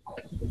information.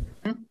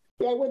 Yeah,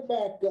 I went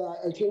back.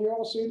 Can you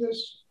all see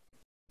this?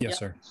 Yes, Yeah.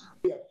 sir.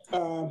 Yeah,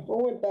 I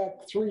went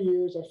back 3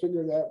 years. I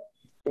figured that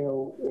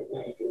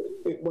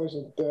it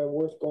wasn't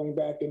worth going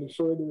back any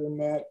further than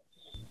that.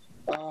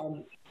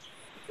 I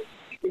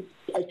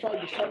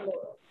tried to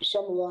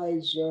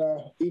summarize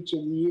each of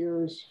the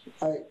years.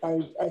 I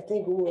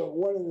think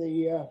one of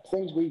the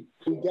things we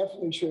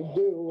definitely should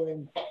do,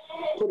 and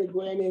put a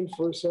grant in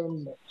for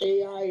some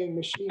AI and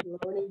machine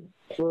learning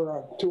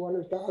for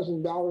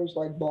 $200,000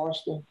 like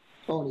Boston.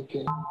 Only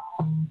kidding.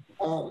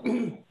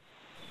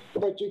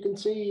 But you can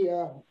see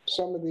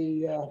some of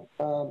the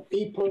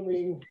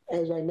e-permitting,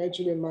 as I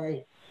mentioned in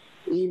my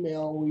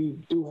email, we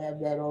do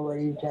have that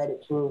already. We've had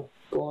it for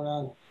going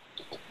on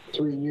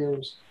 3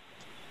 years.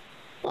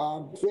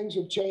 Things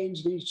have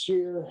changed each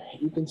year.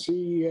 You can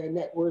see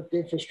network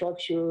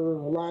infrastructure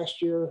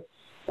last year.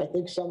 I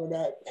think some of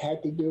that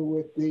had to do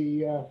with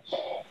the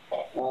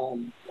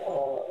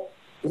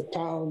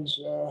towns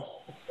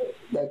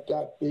that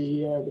got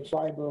the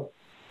fiber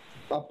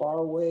up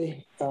our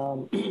way.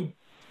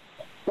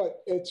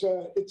 but it's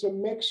a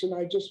mix, and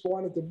I just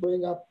wanted to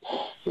bring up,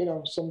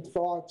 some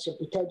thoughts or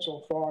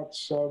potential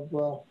thoughts of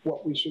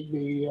what we should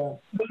be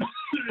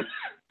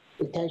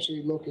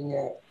potentially looking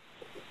at.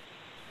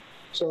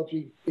 So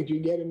if you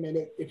get a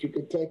minute, if you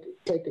could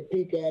take a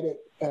peek at it,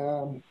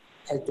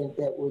 I think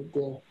that would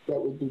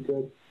be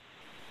good.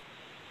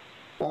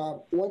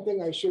 One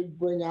thing I should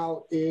bring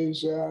out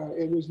is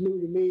it was new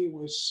to me,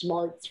 was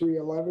Smart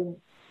 311.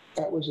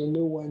 That was a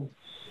new one.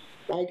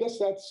 I guess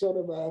that's sort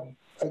of a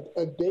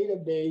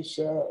database.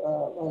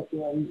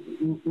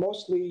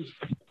 Mostly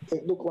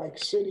it looked like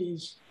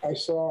cities. I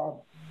saw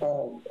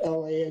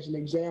LA as an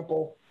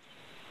example,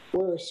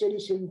 where a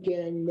citizen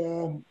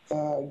can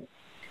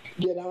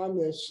get on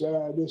this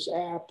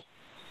app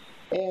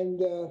and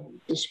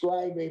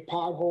describe a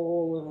pothole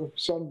or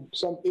some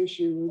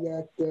issue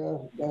that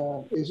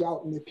is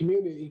out in the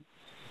community,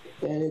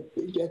 and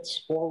it gets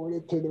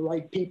forwarded to the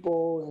right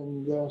people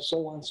and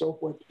so on and so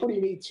forth. Pretty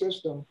neat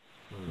system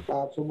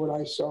from what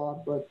I saw,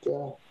 but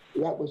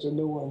that was a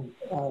new one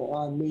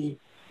on me.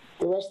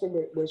 The rest of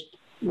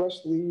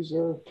these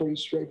are pretty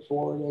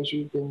straightforward, as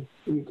you can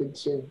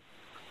see.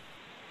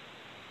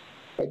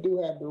 I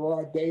do have the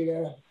raw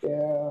data.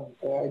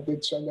 I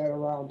did send that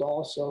around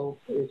also,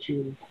 if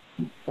you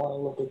want to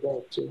look at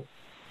that too.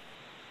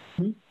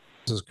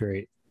 This is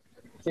great.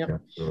 Yeah.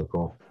 Really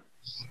cool.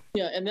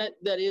 Yeah, and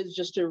that is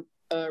just to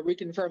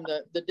reconfirm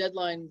the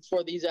deadline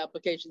for these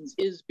applications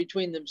is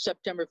between the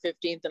September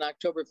 15th and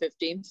October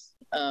 15th.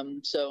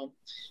 So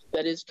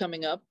that is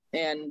coming up.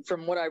 And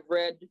from what I've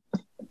read,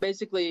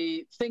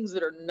 basically things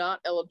that are not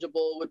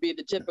eligible would be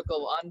the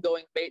typical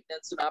ongoing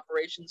maintenance and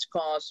operations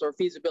costs, or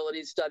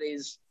feasibility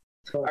studies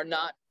are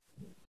not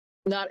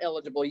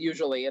eligible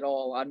usually at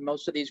all on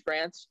most of these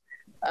grants.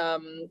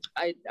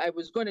 I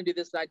was going to do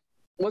this and I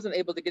wasn't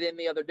able to get in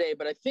the other day,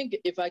 but I think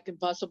if I can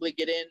possibly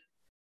get in,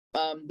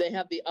 they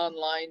have the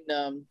online,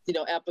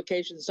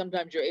 applications.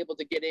 Sometimes you're able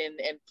to get in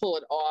and pull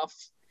it off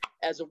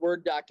as a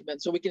Word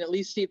document, so we can at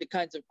least see the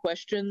kinds of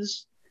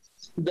questions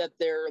that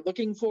they're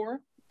looking for,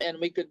 and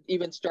we could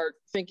even start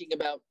thinking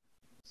about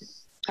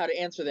how to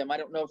answer them. I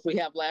don't know if we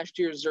have last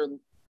year's or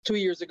 2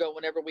 years ago,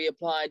 whenever we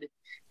applied,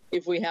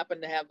 if we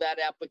happen to have that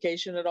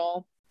application at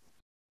all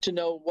to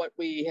know what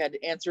we had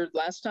answered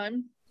last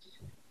time,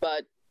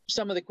 but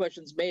some of the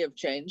questions may have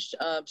changed.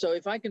 So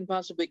if I can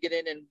possibly get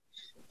in and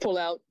pull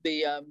out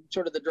the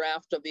sort of the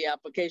draft of the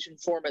application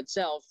form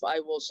itself, I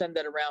will send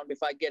that around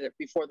if I get it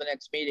before the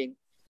next meeting,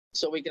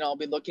 so we can all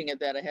be looking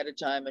at that ahead of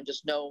time and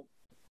just know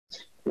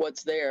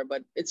what's there.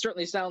 But it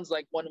certainly sounds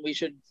like one we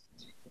should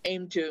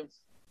aim to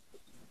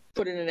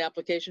put in an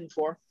application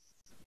for.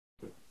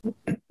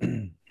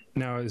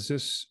 Now,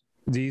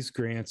 these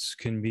grants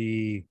can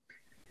be,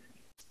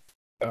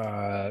 we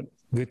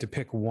have to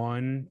pick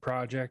one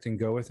project and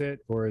go with it,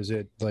 or is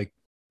it like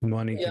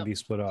money can be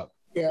split up?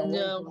 Yeah,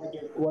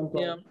 One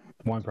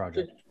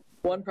project.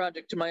 One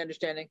project, to my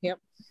understanding. Yep.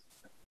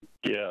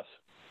 Yes.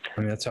 I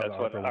mean, that's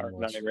what Art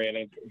and I ran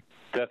into.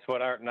 That's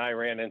what Art and I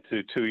ran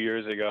into 2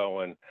 years ago,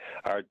 and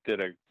Art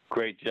did a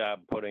great job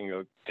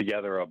putting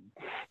together a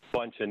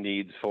bunch of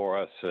needs for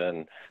us.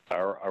 And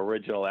our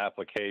original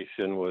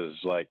application was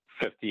like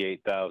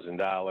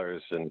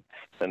 $58,000, and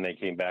then they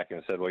came back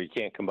and said, "Well, you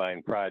can't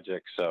combine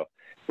projects." So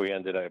we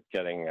ended up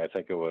getting, I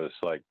think it was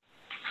like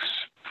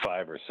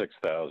 5,000 or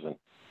 6,000.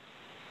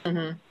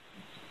 Mm-hmm.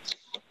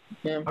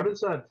 Yeah. How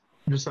does that,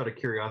 just out of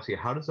curiosity,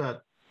 how does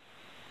that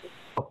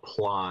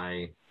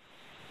apply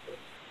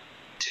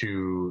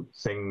to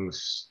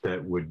things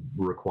that would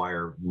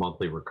require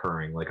monthly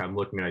recurring? Like I'm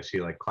looking, I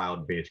see like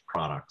cloud-based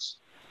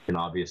products, and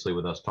obviously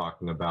with us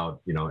talking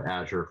about,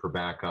 Azure for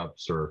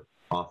backups or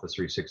Office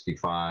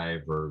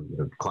 365 or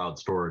cloud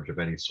storage of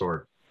any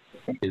sort,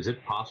 is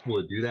it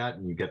possible to do that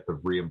and you get the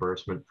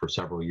reimbursement for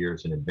several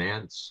years in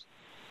advance?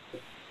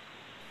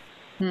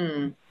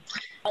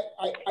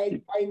 I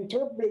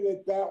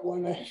interpreted that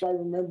one, if I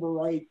remember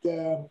right.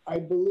 I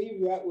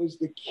believe that was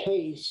the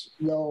case,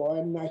 though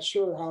I'm not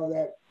sure how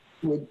that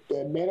would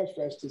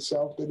manifest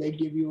itself. Did they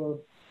give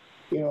you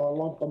a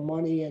lump of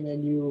money and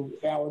then you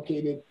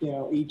allocate it,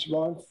 each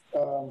month?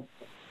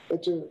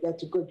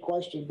 That's a good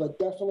question, but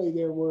definitely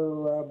there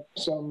were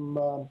some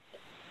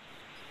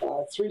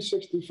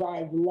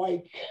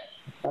 365-like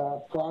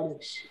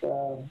products.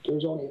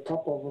 There's only a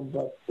couple of them,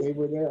 but they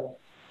were there.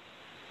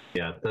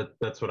 Yeah,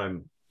 that's what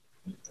I'm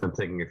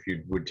thinking. If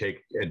you would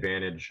take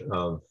advantage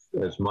of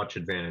as much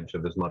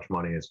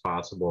money as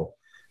possible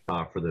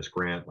for this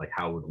grant, like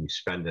how would we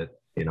spend it?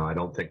 I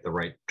don't think the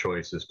right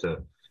choice is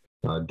to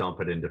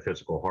dump it into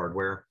physical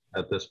hardware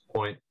at this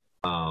point.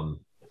 And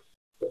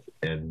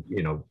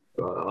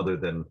other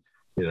than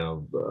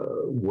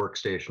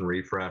workstation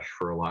refresh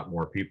for a lot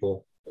more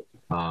people.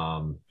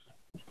 The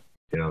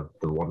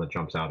one that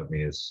jumps out at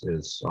me is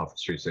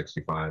Office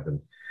 365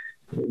 and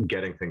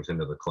getting things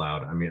into the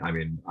cloud. I mean,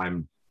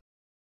 I'm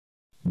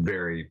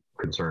very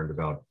concerned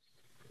about,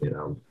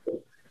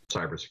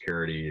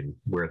 cybersecurity and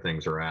where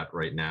things are at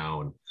right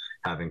now, and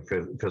having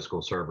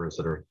physical servers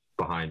that are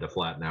behind a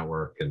flat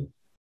network. And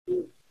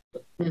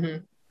mm-hmm.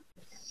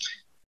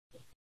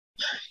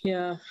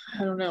 Yeah,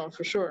 I don't know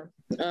for sure.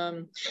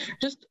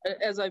 Just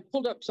as I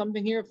pulled up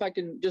something here, if I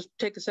can just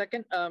take a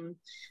second,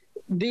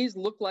 these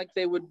look like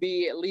they would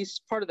be at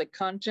least part of the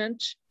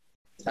content.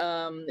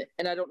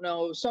 And I don't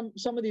know, some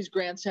of these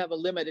grants have a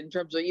limit in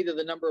terms of either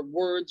the number of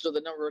words or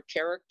the number of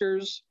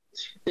characters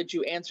that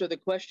you answer the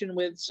question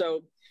with.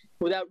 So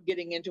without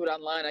getting into it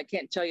online, I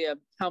can't tell you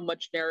how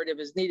much narrative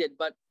is needed,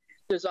 but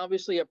there's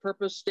obviously a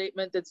purpose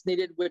statement that's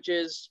needed, which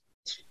is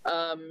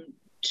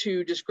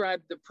to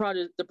describe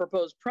the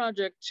proposed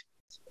project,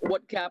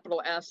 what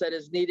capital asset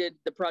is needed,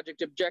 the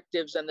project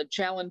objectives, and the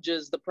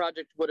challenges the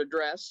project would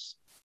address.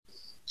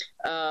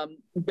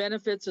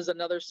 Benefits is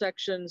another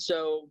section.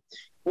 So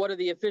what are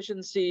the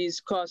efficiencies,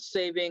 cost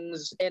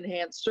savings,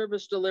 enhanced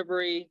service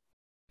delivery,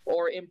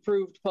 or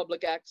improved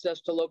public access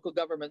to local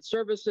government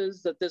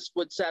services that this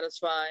would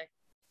satisfy?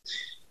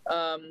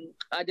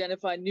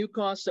 Identify new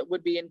costs that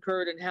would be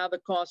incurred and how the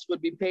costs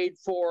would be paid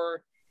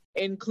for,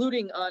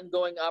 including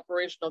ongoing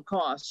operational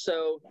costs.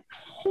 So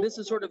this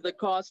is sort of the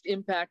cost,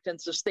 impact, and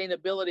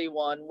sustainability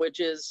one, which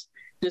is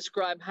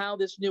describe how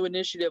this new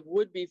initiative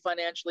would be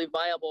financially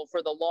viable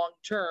for the long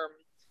term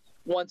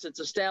once it's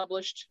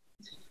established.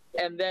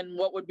 And then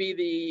what would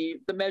be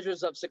the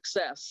measures of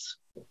success?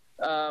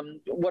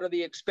 What are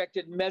the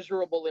expected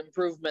measurable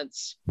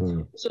improvements?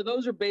 So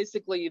those are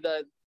basically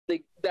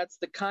that's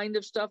the kind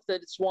of stuff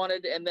that's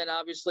wanted. And then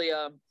obviously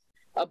a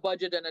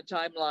budget and a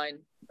timeline.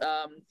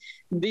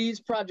 These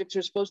projects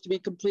are supposed to be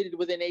completed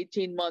within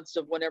 18 months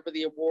of whenever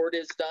the award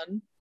is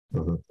done.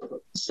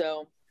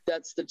 So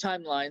that's the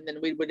timeline. Then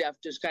we would have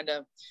to just kind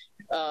of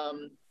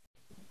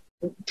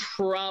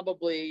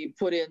probably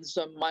put in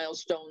some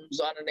milestones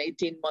on an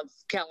 18-month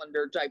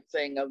calendar type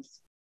thing of,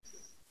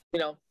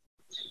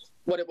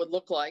 what it would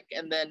look like,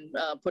 and then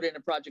put in a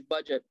project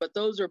budget. But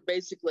those are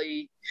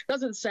basically,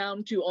 doesn't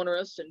sound too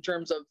onerous in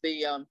terms of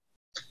the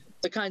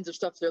kinds of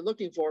stuff they're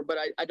looking for, but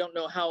I don't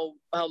know how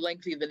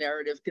lengthy the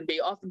narrative can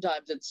be.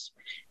 Oftentimes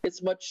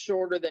it's much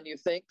shorter than you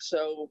think.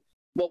 So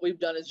what we've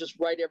done is just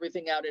write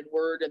everything out in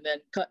Word and then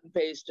cut and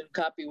paste and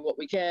copy what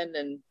we can.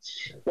 And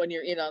when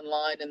you're in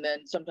online, and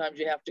then sometimes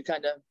you have to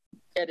kind of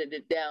edit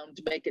it down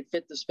to make it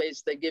fit the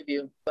space they give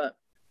you. But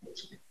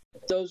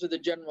those are the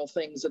general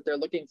things that they're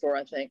looking for,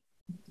 I think.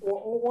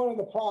 Well, one of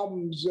the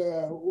problems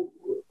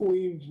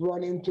we've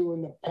run into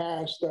in the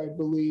past, I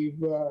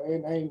believe,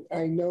 and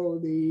I know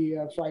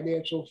the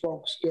financial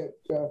folks get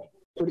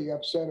pretty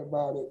upset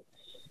about it,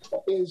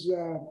 is,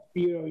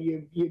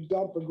 you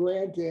dump a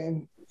grant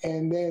in,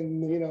 and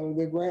then,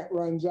 the grant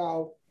runs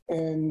out,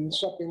 and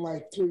something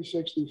like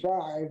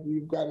 365,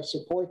 you've got to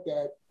support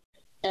that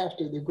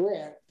after the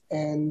grant.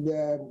 And,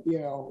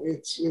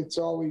 it's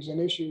always an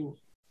issue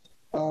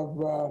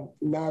of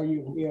now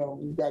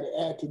you've got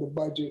to add to the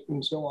budget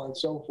and so on and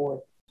so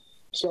forth.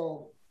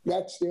 So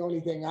that's the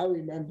only thing I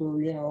remember.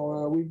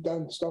 We've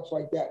done stuff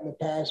like that in the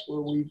past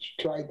where we've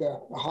tried to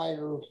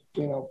hire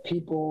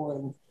people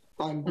and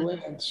on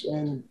grants,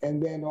 and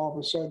then all of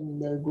a sudden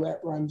their grant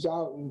runs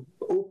out and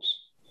oops.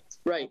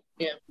 Right.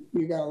 Yeah.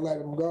 You got to let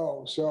them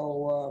go.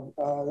 So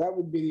that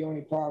would be the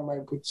only problem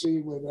I could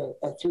see with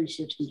a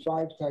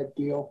 365 type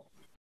deal.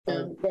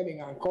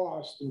 Depending on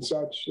cost and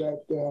such,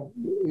 that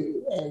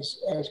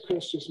as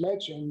Chris just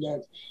mentioned,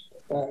 that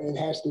it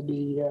has to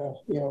be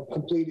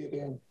completed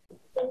in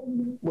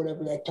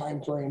whatever that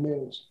time frame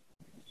is.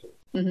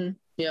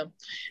 Yeah,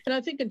 and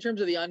I think in terms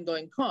of the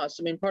ongoing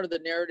costs, I mean, part of the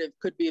narrative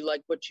could be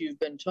like what you've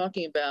been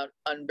talking about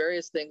on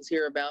various things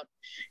here about,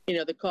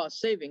 the cost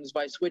savings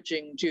by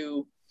switching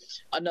to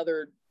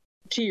another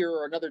tier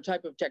or another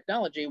type of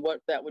technology,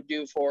 what that would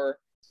do for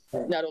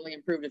not only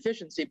improved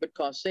efficiency but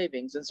cost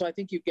savings. And so I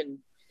think you can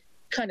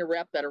kind of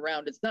wrap that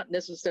around. It's not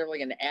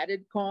necessarily an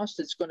added cost.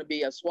 It's going to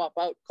be a swap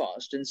out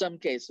cost in some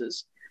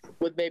cases,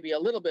 with maybe a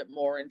little bit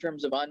more in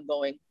terms of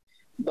ongoing.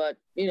 But,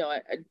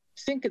 I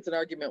think it's an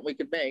argument we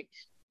could make.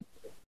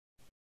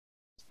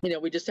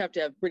 We just have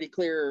to have pretty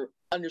clear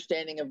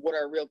understanding of what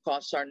our real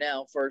costs are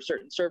now for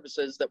certain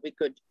services that we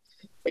could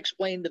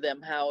explain to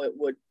them how it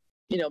would,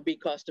 be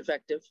cost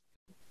effective.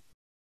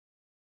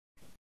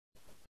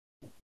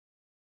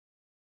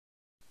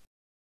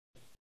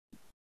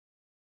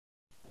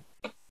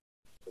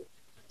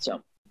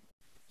 So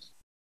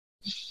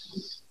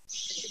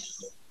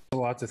a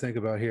lot to think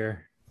about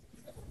here.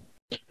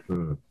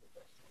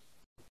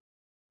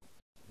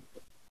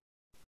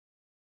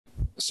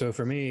 So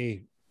for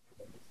me,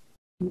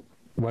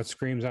 what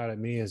screams out at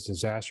me is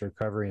disaster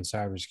recovery and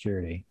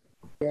cybersecurity.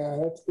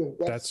 Yeah,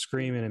 that's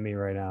screaming at me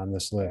right now on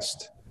this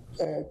list.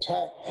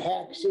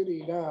 Hack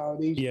City now.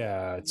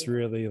 It's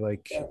really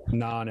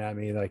gnawing at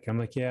me. I'm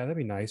like, yeah, that'd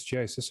be nice.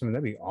 GIS system,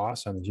 that'd be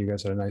awesome if you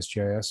guys had a nice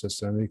GIS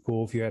system. It'd be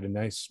cool if you had a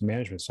nice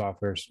management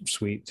software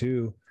suite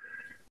too.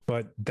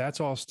 But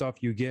that's all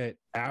stuff you get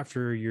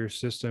after your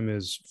system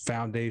is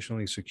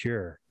foundationally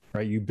secure,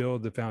 right? You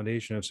build the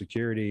foundation of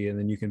security, and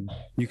then you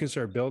can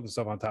start building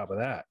stuff on top of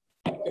that.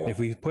 If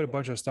we put a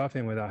bunch of stuff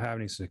in without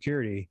having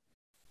security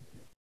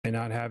and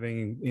not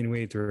having any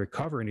way to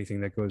recover anything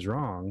that goes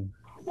wrong,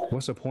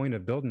 what's the point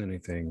of building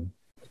anything?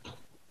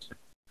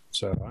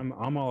 So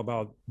I'm all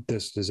about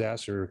this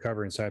disaster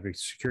recovery and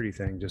cybersecurity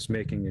thing, just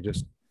making it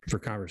just for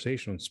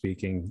conversational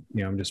speaking.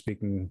 I'm just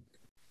speaking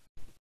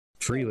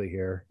freely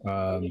here.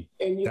 And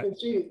you can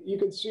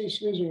see,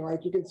 excuse me,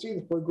 Mike, you can see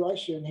the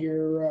progression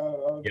here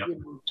of Yep.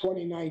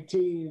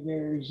 2019.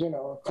 There's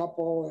a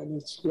couple, and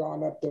it's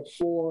gone up to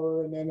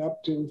 4, and then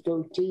up to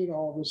 13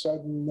 all of a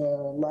sudden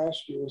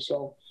last year.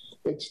 So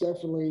it's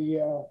definitely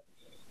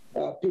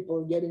people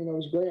are getting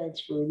those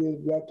grants for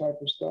that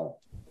type of stuff.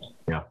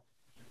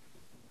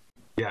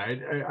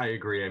 Yeah, I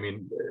agree. I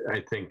mean,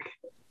 I think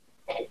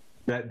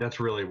that's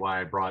really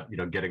why I brought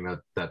getting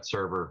that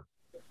server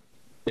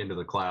into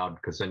the cloud,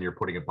 because then you're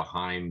putting it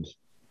behind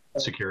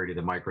security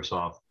that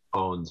Microsoft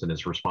owns and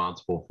is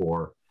responsible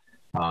for,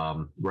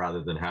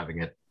 rather than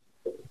having it,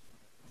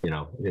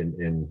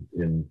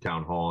 in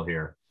town hall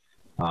here.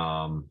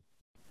 I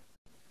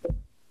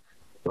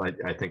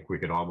think we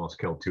could almost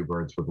kill 2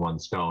 birds with 1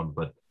 stone,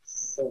 but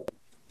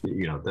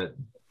that,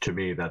 to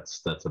me,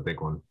 that's a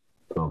big one.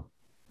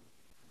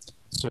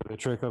 So the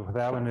trick of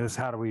that one is,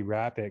 how do we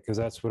wrap it? Because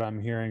that's what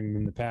I'm hearing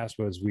in the past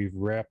was we've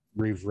wrapped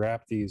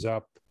these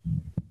up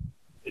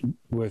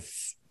with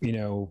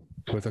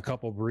a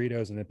couple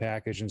burritos in the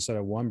package instead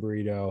of 1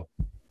 burrito.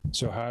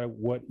 So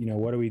what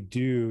do we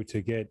do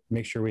to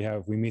make sure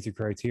we meet the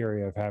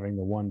criteria of having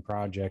the 1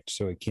 project,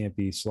 so it can't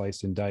be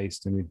sliced and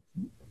diced? You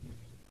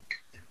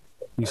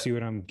see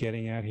what I'm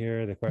getting at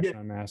here? The question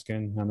I'm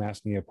asking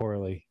it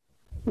poorly.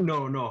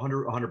 No,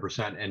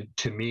 100%. And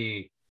to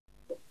me,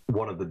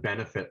 one of the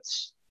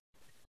benefits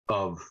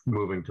of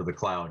moving to the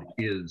cloud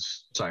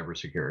is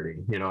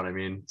cybersecurity. You know what I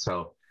mean?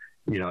 So,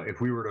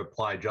 if we were to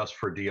apply just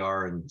for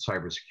DR and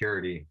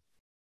cybersecurity,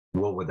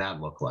 what would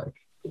that look like?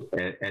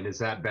 And is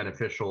that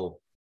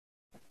beneficial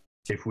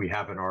if we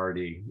haven't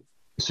already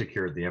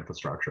secured the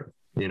infrastructure?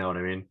 You know what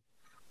I mean?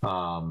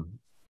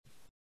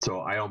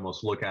 So I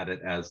almost look at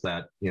it as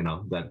that,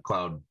 that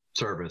cloud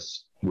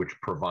service, which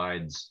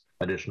provides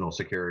additional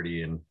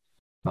security and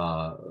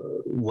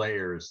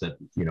layers that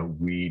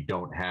we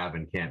don't have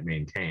and can't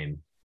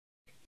maintain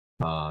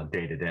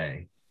day to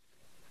day.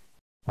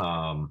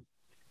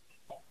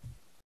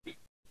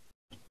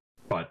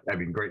 But I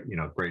mean, great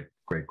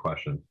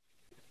question.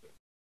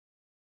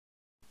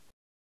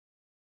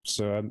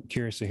 So I'm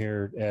curious to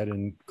hear Ed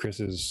and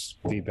Chris's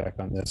feedback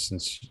on this,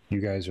 since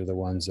you guys are the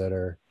ones that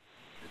are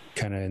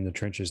kind of in the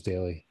trenches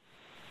daily.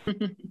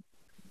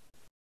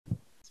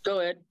 Go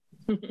ahead.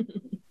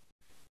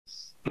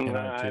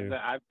 I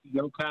have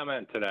no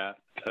comment to that.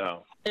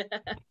 So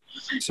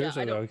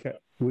seriously, though,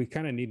 we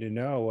kind of need to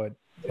know what,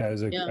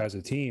 as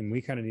a team,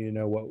 we kind of need to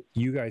know what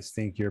you guys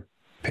think your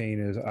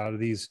pain is out of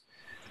these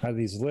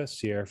lists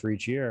here for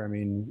each year. I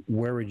mean,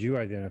 where would you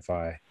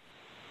identify?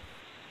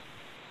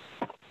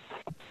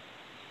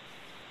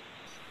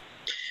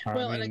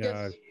 Well, and I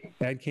guess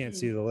Ed can't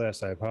see the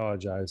list. I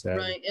apologize, Ed.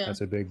 Right, yeah. That's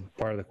a big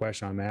part of the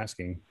question I'm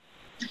asking.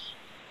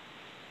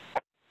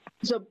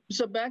 So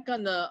back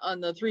on the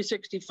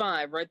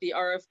 365, right? The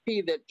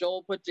RFP that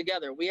Joel put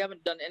together, we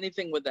haven't done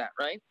anything with that,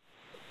 right?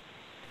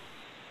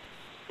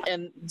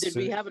 And did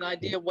we have an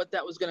idea of what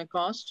that was going to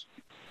cost?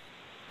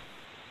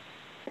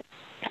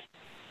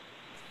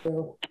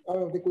 So I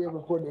don't think we ever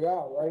put it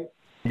out, right?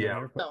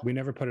 Yeah. We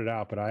never put it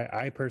out, but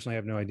I personally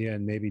have no idea,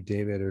 and maybe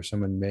David or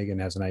someone, Megan,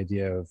 has an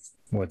idea of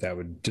what that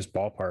would, just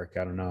ballpark.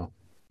 I don't know.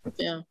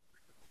 Yeah.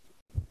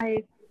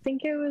 I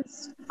think it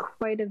was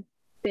quite a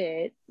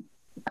bit.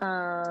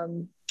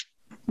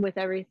 With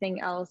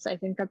everything else, I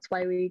think that's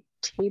why we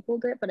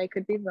tabled it, but I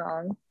could be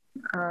wrong.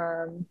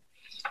 I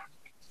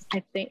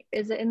think,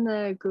 is it in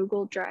the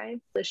Google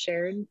Drive, the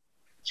shared?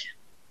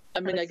 I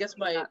mean, I guess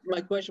my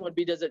question would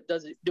be, do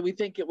we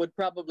think it would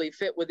probably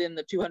fit within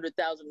the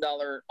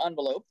 $200,000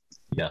 envelope?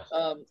 Yes.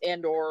 What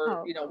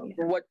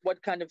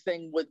kind of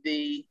thing would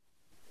the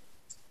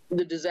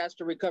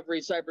disaster recovery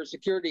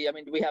cybersecurity? I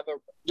mean, do we have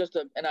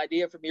an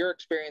idea from your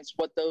experience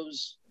what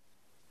those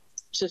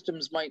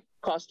systems might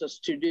cost us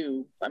to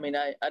do? I mean,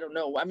 I don't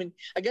know. I mean,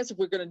 I guess if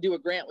we're going to do a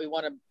grant, we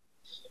want to,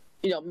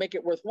 make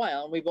it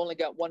worthwhile. And we've only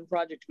got 1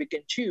 project we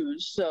can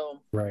choose.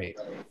 So right.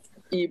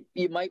 You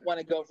might want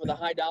to go for the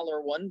high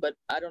dollar one, but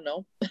I don't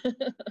know.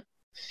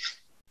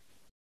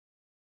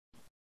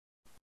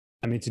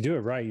 I mean, to do it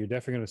right, you're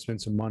definitely going to spend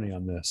some money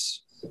on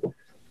this.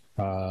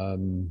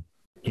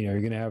 You're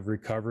going to have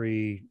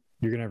recovery.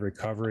 You're going to have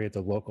recovery at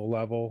the local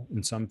level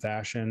in some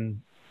fashion,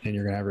 and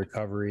you're going to have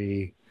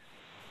recovery.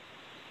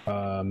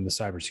 The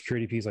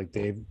cybersecurity piece, like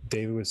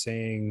David was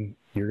saying,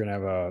 you're going to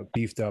have a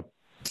beefed up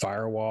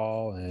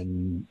firewall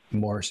and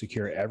more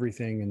secure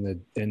everything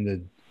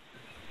in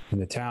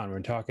the town. We're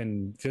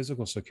talking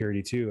physical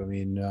security too. I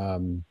mean, I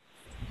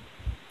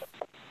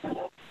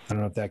don't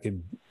know if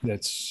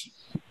that's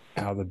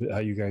how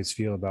you guys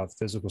feel about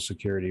physical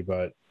security,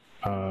 but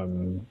I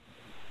don't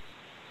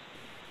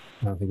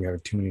think we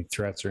have too many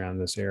threats around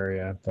this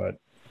area. But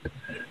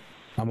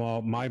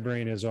my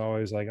brain is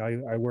always like,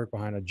 I work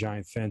behind a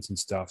giant fence and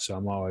stuff, so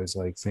I'm always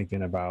like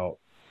thinking about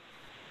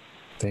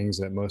things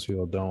that most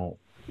people don't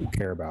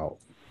care about.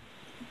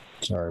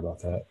 Sorry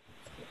about that.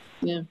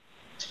 Yeah.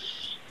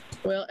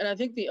 Well, and I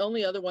think the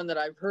only other one that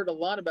I've heard a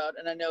lot about,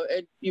 and I know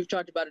Ed, you've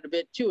talked about it a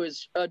bit too,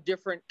 is a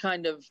different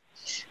kind of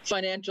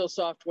financial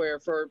software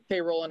for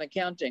payroll and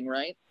accounting,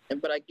 right?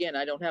 But again,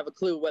 I don't have a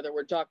clue whether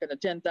we're talking a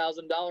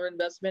 $10,000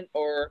 investment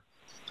or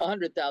a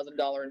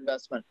 $100,000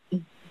 investment.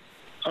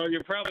 Oh,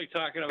 you're probably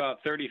talking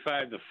about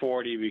 35 to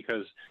 40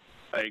 because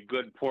a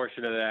good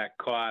portion of that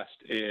cost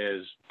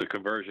is the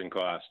conversion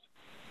cost.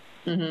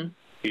 Mm-hmm.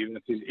 Even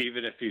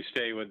if you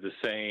stay with the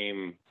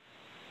same,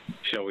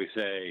 shall we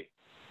say,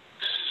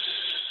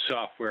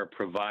 software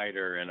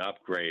provider and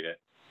upgrade it.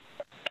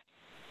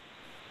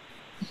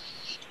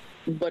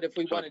 But if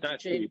we So wanted to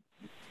change,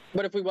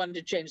 but if we wanted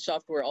to change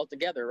software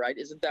altogether, right?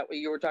 Isn't that what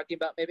you were talking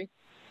about, maybe?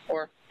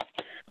 Or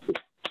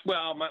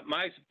well,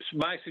 my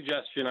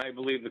suggestion, I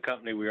believe the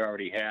company we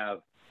already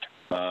have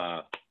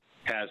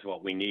has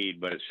what we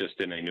need, but it's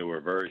just in a newer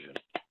version,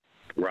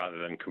 rather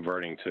than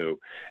converting to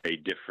a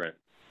different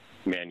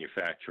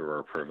manufacturer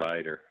or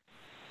provider.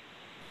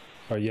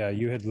 Oh yeah,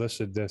 you had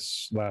listed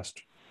this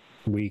last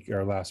week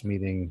or last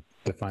meeting,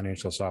 the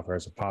financial software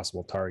as a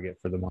possible target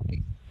for the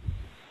money.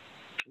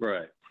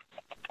 Right.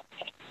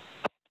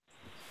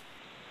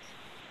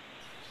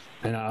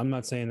 And I'm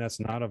not saying that's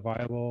not a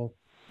viable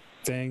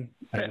thing.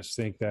 I just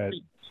think that,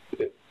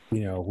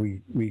 you know,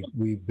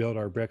 we build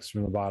our bricks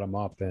from the bottom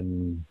up,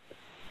 and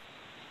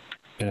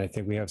I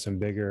think we have some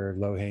bigger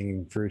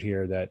low-hanging fruit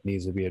here that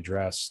needs to be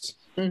addressed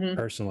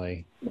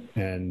personally.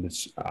 And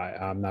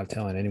I'm not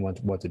telling anyone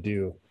what to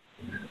do.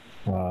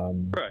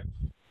 Right.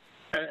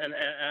 And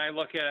I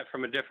look at it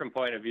from a different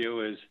point of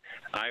view. Is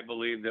I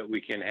believe that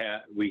we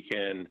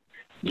can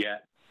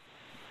get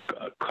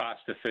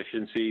cost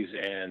efficiencies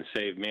and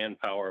save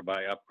manpower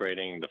by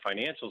upgrading the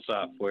financial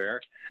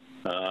software.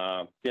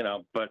 You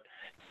know, but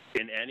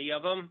in any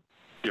of them,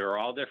 they're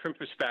all different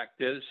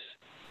perspectives.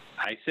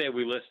 I say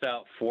we list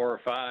out 4 or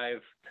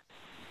 5.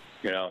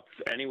 You know,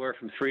 anywhere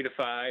from 3 to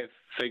 5.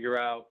 Figure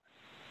out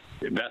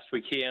the best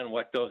we can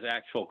what those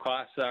actual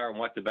costs are and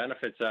what the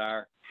benefits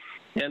are.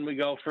 And we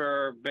go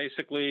for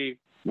basically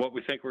what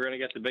we think we're going to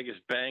get the biggest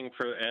bang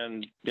for,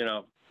 and, you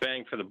know,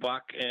 bang for the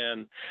buck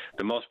and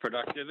the most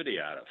productivity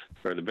out of,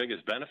 or the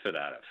biggest benefit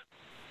out of.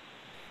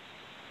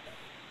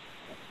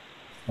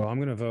 Well, I'm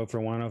going to vote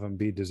for one of them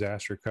be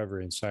disaster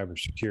recovery and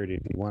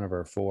cybersecurity, be one of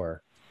our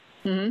 4.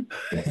 Mm-hmm.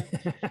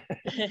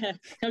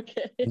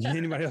 Okay.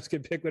 Anybody else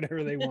can pick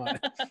whatever they want.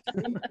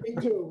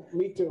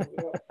 Me too.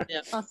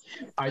 Yeah.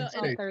 I'll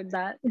third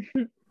that.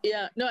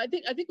 Yeah, no, I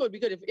think it would be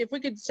good if we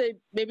could say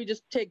maybe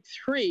just take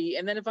 3,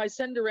 and then if I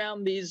send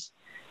around this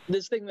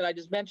thing that I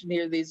just mentioned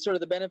here, these sort of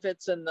the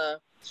benefits and the,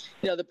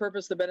 you know, the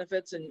purpose, the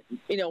benefits, and,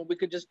 you know, we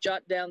could just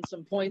jot down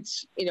some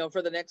points, you know,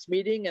 for the next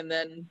meeting, and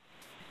then,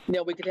 you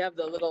know, we could have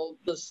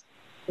this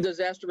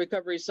disaster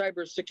recovery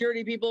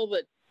cybersecurity people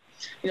that,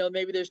 you know,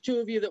 maybe there's 2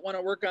 of you that want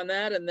to work on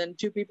that, and then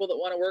 2 people that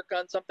want to work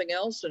on something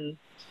else, and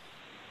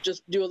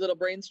just do a little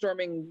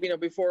brainstorming, you know,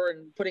 before,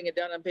 and putting it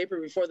down on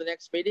paper before the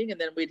next meeting, and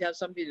then we'd have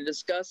something to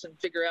discuss and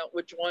figure out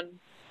which one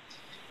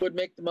would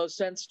make the most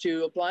sense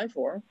to apply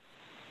for.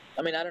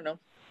 I mean, I don't know.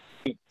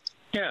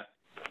 Yeah.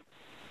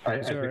 I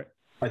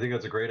think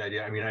that's a great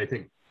idea. I mean, I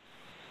think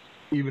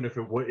even if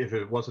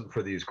it wasn't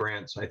for these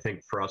grants, I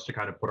think for us to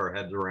kind of put our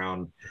heads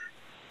around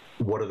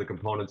what are the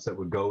components that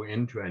would go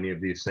into any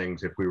of these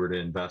things if we were to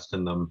invest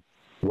in them,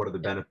 what are the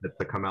benefits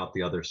that come out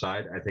the other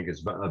side, I think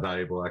is a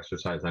valuable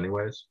exercise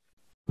anyways.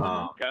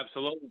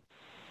 Absolutely.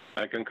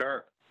 I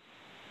concur.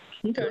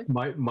 Okay.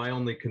 My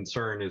only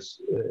concern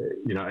is,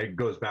 you know, it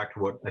goes back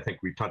to what I think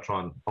we touch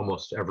on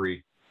almost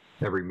every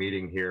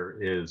meeting here,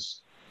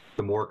 is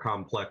the more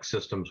complex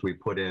systems we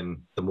put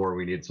in, the more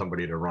we need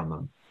somebody to run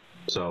them.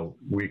 So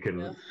we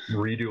can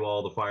redo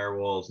all the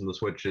firewalls and the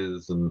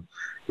switches, and,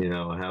 you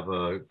know, have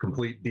a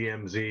complete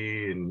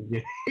DMZ,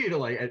 and, you know,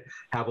 like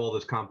have all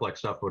this complex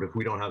stuff. But if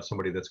we don't have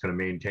somebody that's going to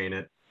maintain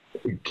it,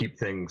 keep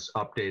things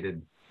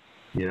updated,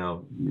 you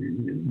know,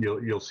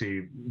 you'll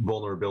see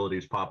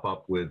vulnerabilities pop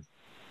up with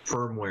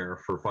firmware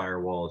for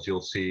firewalls.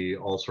 You'll see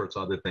all sorts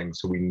of other things.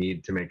 So we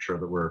need to make sure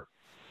that we're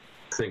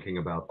thinking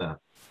about that.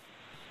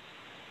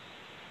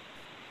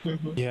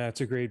 Yeah,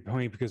 it's a great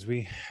point, because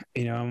we,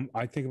 you know,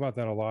 I think about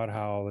that a lot,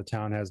 how the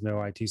town has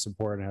no IT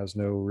support and has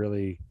no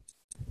really,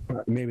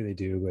 maybe they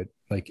do, but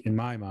like in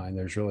my mind,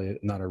 there's really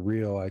not a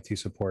real IT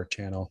support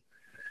channel.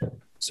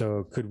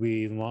 So could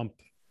we lump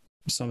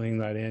something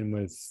like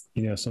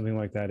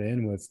that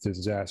in with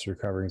disaster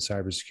recovery and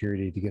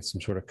cybersecurity to get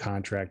some sort of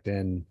contract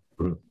in,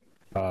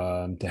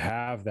 to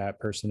have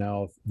that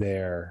personnel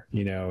there,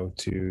 you know,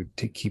 to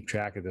keep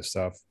track of this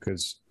stuff?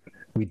 Because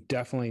we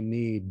definitely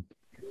need,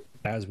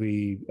 as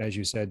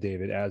you said,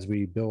 David, as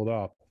we build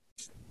up,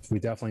 we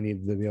definitely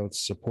need to be able to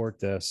support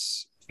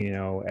this. You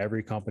know,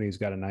 every company's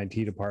got an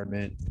IT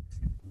department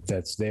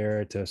that's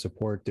there to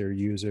support their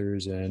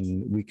users,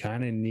 and we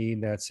kind of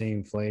need that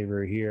same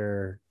flavor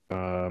here,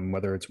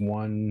 whether it's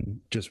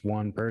just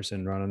one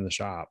person running the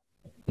shop,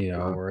 you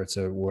know, or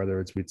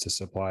whether it's a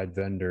supplied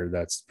vendor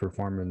that's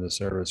performing the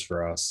service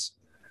for us.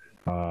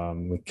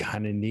 We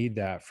kind of need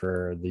that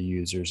for the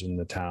users in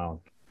the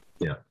town.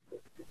 Yeah.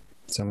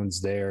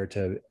 someone's there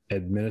to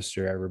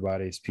administer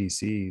everybody's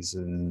PCs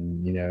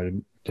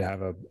and, to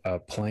have a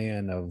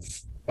plan of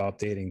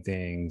updating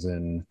things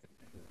and,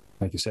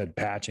 like you said,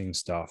 patching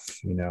stuff,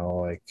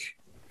 like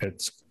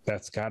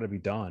that's got to be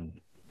done.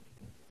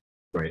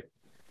 Right.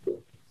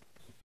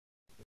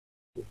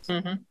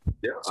 Mm-hmm.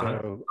 Yeah,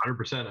 So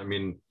 100%. I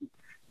mean,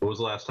 when was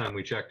the last time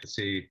we checked to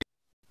see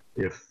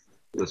if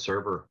the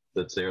server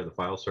that's there, the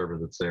file server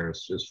that's there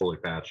is fully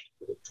patched?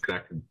 It's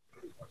connected.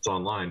 It's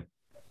online.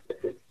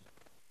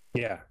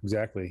 yeah,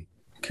 exactly.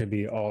 Could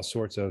be all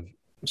sorts of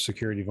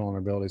security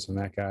vulnerabilities on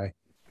that guy.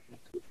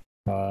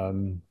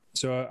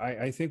 So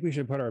I think we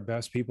should put our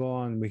best people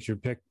on. We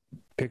should pick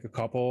a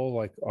couple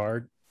like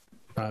Art,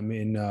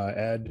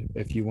 Ed,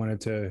 if you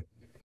wanted to,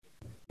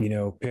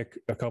 pick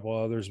a couple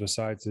others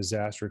besides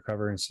disaster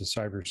recovery and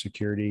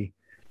cybersecurity,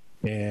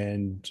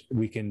 and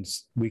we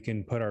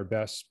can put our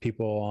best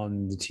people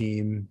on the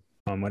team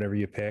on whatever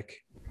you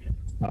pick.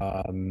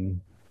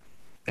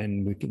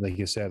 And we can, like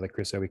you said, like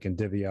Chris said, we can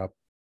divvy up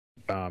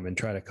and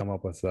try to come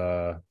up with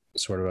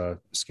sort of a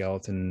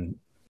skeleton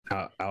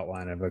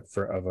outline of a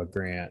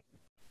grant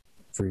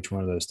for each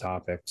one of those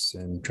topics,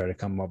 and try to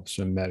come up with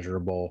some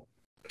measurable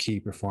key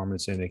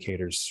performance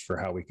indicators for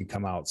how we can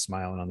come out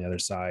smiling on the other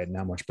side and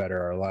how much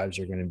better our lives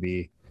are going to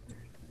be.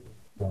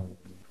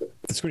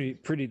 It's going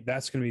to be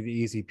that's going to be the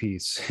easy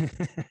piece.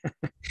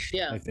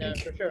 Yeah, yeah,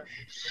 for sure.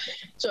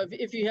 So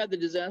if you had the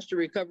disaster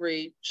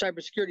recovery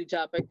cybersecurity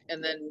topic,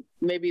 and then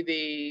maybe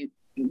the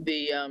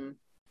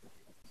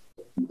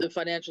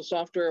financial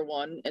software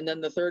one, and then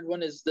the third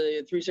one is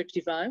the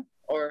 365,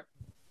 or?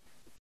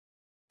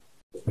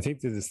 I think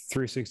that the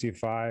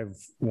 365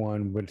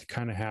 one would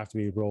kind of have to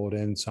be rolled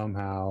in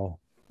somehow,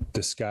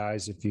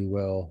 disguised, if you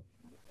will,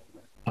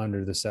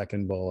 under the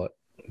second bullet,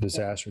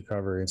 disaster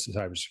recovery and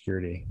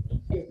cybersecurity.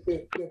 Get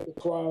the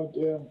cloud,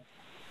 yeah.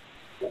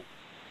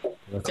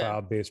 A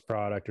cloud-based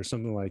product or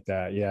something like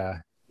that. Yeah.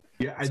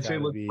 Yeah, I'd say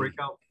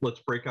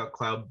let's break out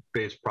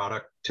cloud-based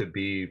product to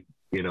be,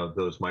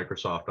 those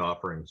Microsoft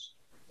offerings,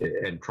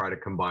 and try to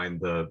combine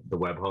the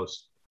web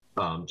host.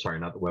 Sorry,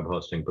 not the web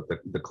hosting, but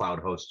the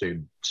cloud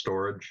hosted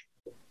storage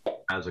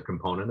as a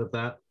component of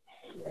that.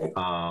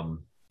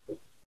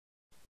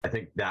 I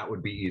think that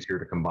would be easier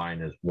to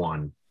combine as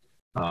one.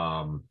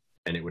 And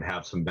it would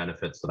have some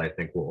benefits that I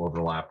think will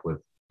overlap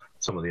with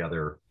some of the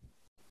other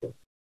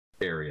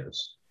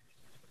areas.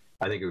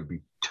 I think it would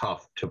be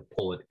tough to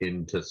pull it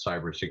into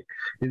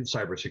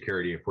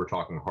cybersecurity if we're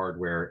talking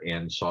hardware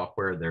and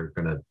software.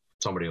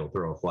 Somebody will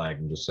throw a flag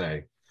and just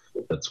say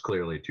that's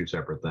clearly two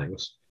separate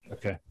things.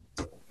 Okay.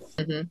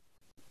 Mm-hmm.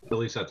 At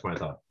least that's my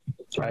thought.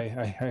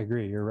 I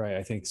agree. You're right.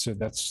 I think so.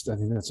 I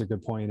think that's a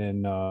good point.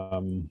 And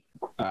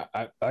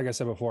like I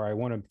said before, I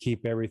want to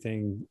keep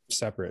everything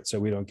separate so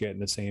we don't get in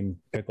the same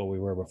pickle we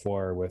were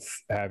before with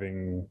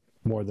having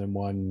more than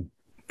one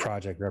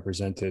project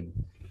represented.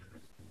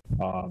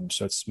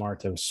 So it's smart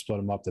to split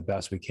them up the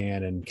best we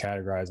can and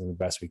categorize them the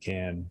best we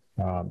can.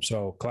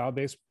 So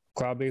cloud-based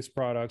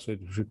products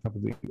would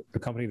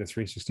accompany the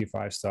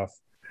 365 stuff.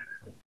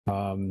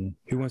 Do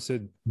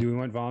we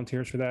want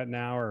volunteers for that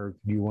now, or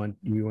you want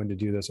to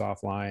do this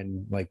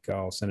offline? Like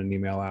I'll send an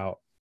email out.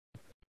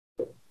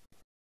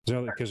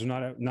 Because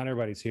not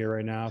everybody's here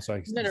right now,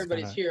 so not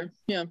everybody's here.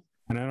 Yeah.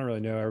 And I don't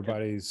really know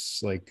everybody's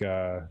like,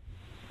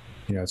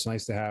 it's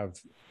nice to have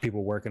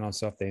people working on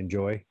stuff they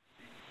enjoy.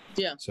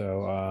 Yeah.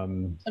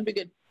 So that'd be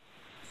good.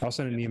 I'll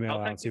send an email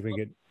out and see if we can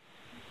get.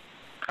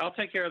 I'll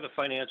take care of the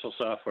financial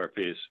software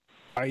piece.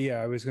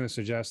 I was going to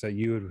suggest that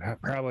you would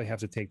probably have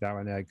to take that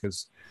one, Ed,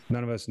 because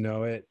none of us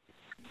know it,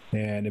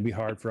 and it'd be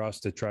hard for us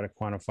to try to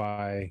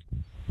quantify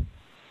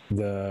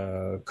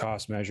the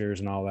cost measures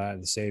and all that,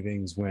 and the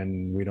savings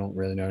when we don't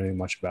really know anything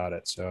much about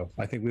it. So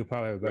I think we'll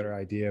probably have a better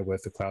idea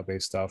with the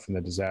cloud-based stuff and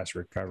the disaster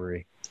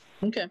recovery.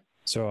 Okay.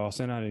 So I'll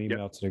send out an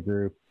email to the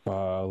group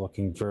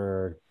looking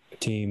for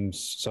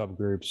teams,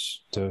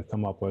 subgroups to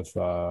come up with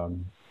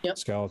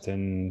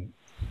skeleton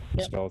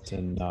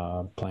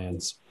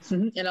plans.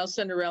 Mm-hmm. And I'll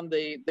send around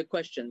the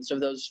questions of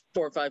those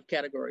 4 or 5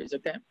 categories.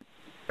 Okay.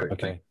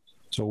 Okay.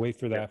 So wait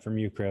for that from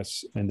you,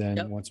 Chris. And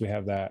then once we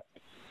have that,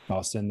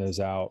 I'll send those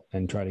out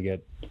and try to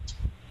get,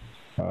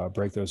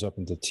 break those up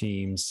into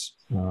teams.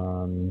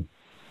 Anyway,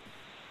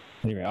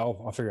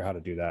 I'll figure out how to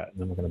do that, and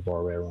then we're going to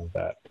bore away around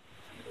that.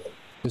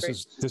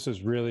 This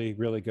is really,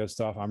 really good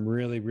stuff. I'm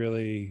really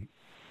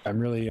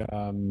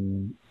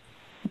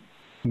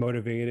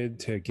motivated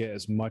to get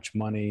as much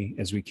money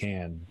as we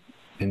can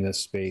in this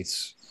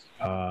space,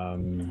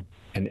 and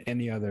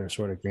any other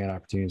sort of grant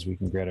opportunities we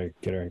can get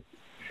our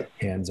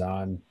hands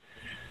on.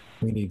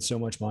 We need so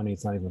much money,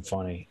 it's not even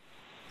funny.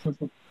 So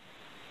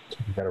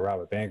we've got to rob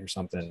a bank or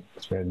something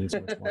because we need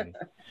so much money.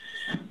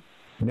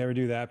 We never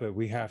do that, but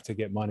we have to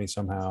get money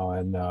somehow,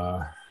 and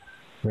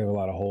we have a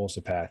lot of holes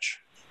to patch.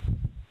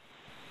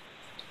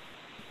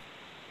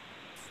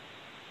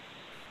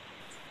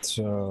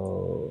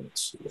 So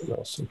let's see what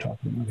else we're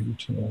talking about here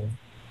today.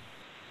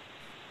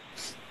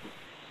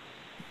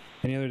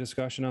 Any other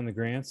discussion on the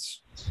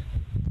grants?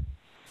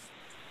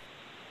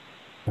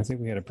 I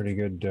think we had a pretty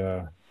good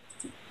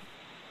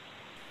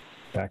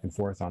back and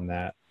forth on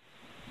that.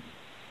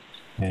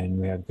 And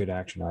we have good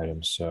action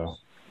items, so.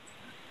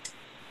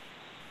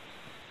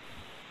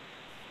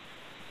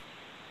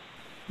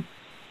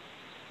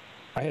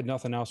 I had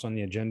nothing else on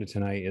the agenda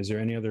tonight. Is there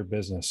any other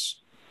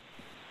business?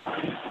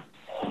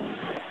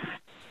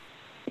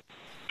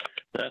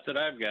 That's what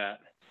I've got.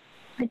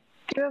 I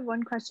do have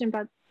one question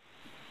about.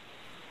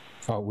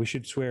 Oh, we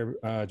should swear.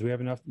 Do we have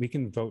enough? We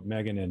can vote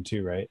Megan in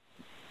too, right?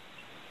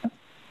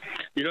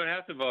 You don't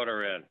have to vote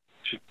her in.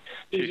 She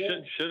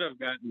should have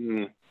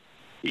gotten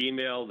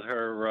emailed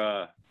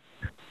her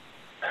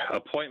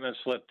appointment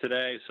slip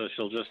today, so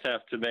she'll just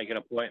have to make an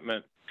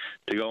appointment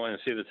to go in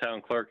and see the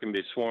town clerk and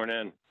be sworn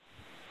in.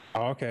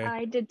 Oh, okay.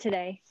 I did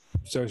today.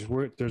 So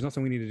there's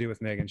nothing we need to do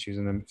with Megan. She's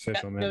an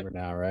official member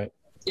now, right?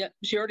 Yeah,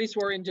 she already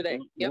swore in today.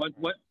 Yep.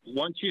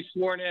 Once she's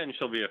sworn in,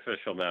 she'll be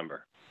official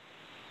member.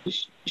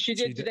 She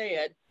did today,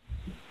 Ed.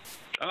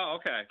 Oh,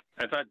 okay.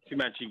 I thought she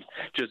meant she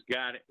just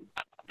got it.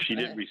 She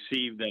did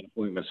receive that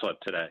appointment slip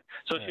today.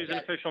 So she's an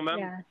official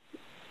member?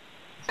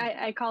 Yeah.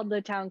 I called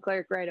the town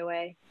clerk right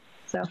away.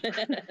 So it's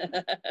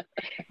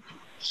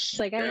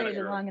like, I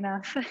waited long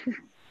enough.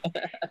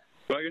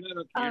 Well, you're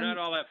not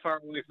all that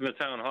far away from the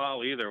town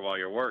hall either while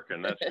you're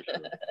working, that's for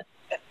sure.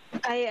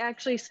 I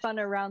actually spun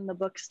around the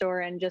bookstore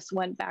and just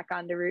went back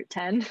onto Route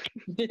 10.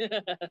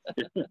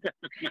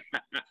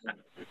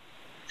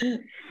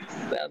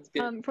 Sounds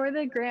good. For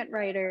the grant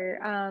writer,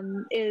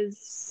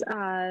 is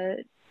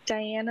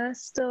Diana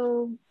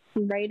still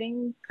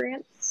writing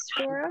grants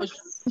for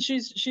us?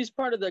 She's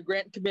part of the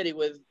grant committee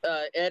with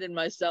Ed and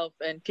myself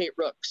and Kate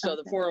Rook. So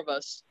the four of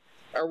us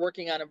are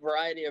working on a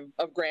variety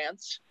of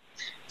grants.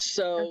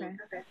 So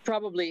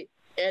probably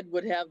Ed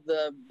would have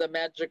the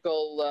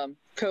magical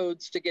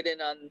codes to get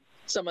in on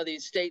some of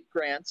these state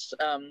grants.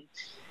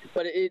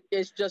 But it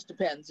just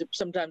depends.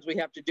 Sometimes we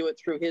have to do it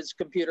through his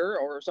computer,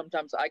 or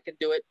sometimes I can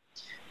do it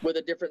with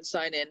a different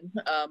sign-in.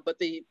 But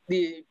the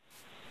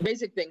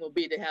basic thing will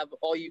be to have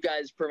all you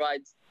guys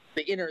provide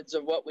the innards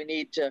of what we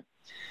need to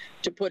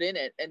put in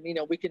it, and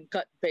we can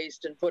cut and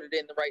paste and put it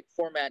in the right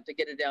format to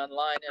get it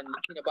online and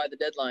by the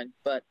deadline.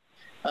 But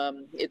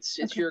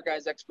it's your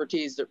guys'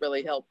 expertise that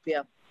really help.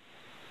 Yeah,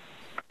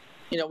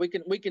 we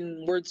can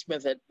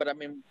wordsmith it, but I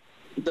mean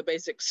the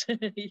basics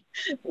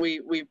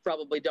we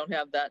probably don't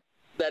have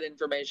that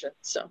information.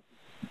 So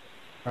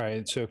all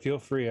right, so feel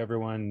free,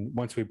 everyone,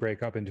 once we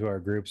break up into our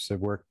groups, to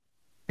work,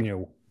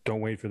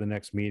 don't wait for the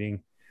next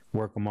meeting,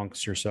 work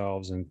amongst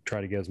yourselves and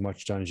try to get as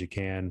much done as you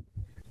can,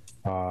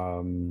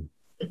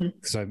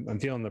 because I'm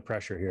feeling the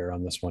pressure here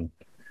on this one.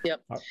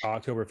 Yep.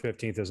 October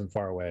 15th isn't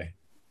far away.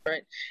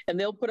 Right. And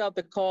they'll put out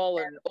the call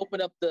and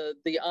open up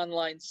the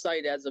online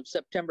site as of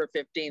September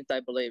 15th, I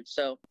believe.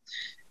 So,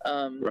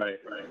 right.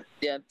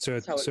 Yeah. So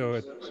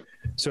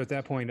at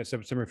that point, at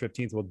September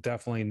 15th, we'll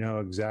definitely know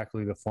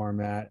exactly the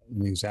format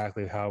and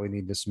exactly how we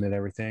need to submit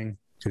everything,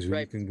 because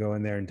we can go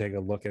in there and take a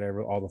look at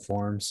all the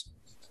forms.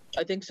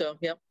 I think so.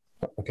 Yep.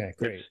 Okay,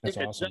 great. That's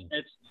awesome.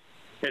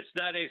 It's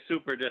not a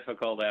super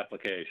difficult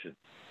application.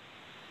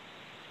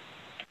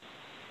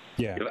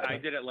 Yeah. I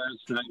did it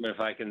last time. If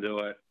I can do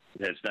it,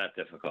 it's not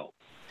difficult.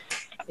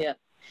 Yeah.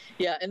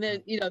 And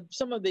then,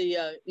 some of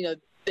the,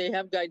 they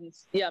have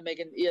guidance. Yeah,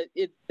 Megan,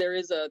 there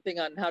is a thing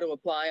on how to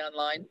apply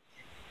online,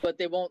 but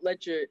they won't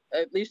let you,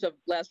 at least of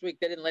last week,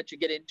 they didn't let you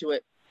get into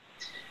it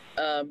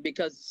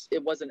because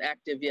it wasn't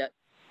active yet.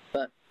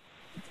 But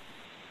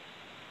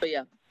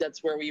yeah,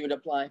 that's where we would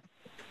apply.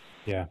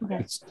 Yeah.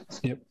 Okay.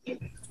 Yep.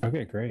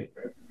 Okay, great.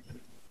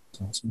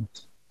 That's awesome.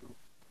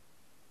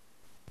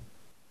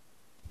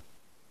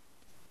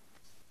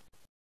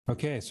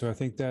 Okay, so I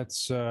think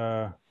that's,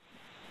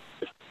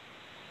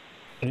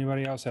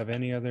 anybody else have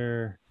any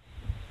other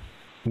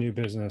new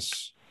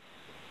business?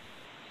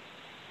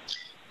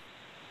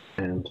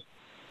 And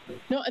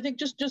No, I think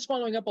just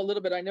following up a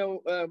little bit. I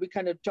know we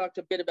kind of talked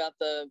a bit about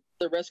the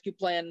rescue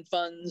plan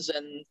funds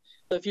and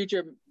the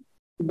future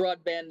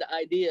broadband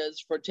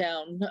ideas for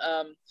town.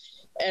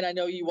 And I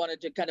know you wanted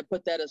to kind of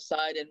put that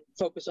aside and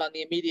focus on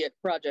the immediate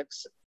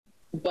projects.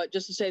 But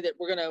just to say that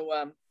we're going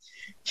to,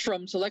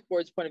 from Select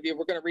Board's point of view,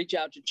 we're going to reach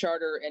out to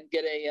Charter and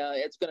get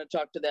it's going to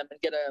talk to them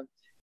and get a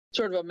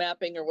sort of a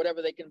mapping or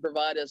whatever they can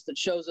provide us that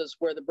shows us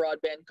where the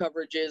broadband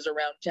coverage is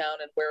around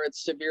town and where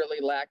it's severely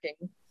lacking.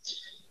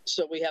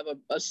 So we have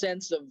a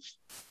sense of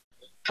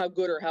how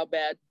good or how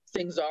bad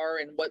things are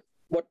and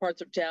what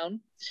parts of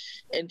town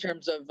in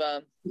terms of,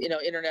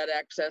 internet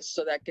access.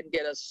 So that can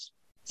get us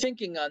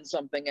thinking on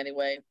something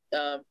anyway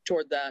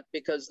toward that,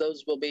 because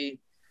those will be,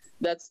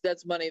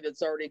 that's money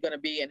that's already going to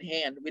be in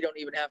hand. We don't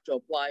even have to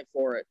apply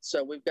for it.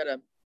 So we've got to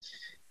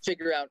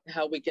figure out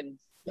how we can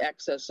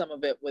access some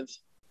of it with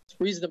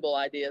reasonable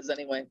ideas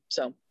anyway.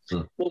 So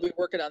we'll be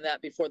working on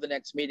that before the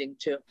next meeting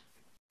too.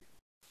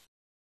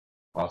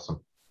 awesome.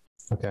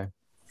 Okay.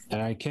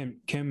 And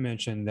Kim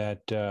mentioned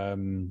that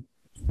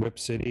Whip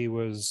City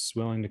was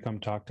willing to come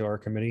talk to our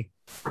committee.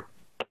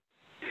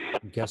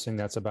 I'm guessing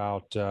that's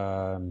about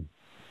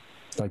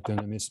like the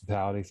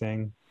municipality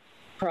thing.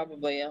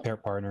 Probably, yeah.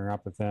 Partnering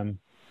up with them.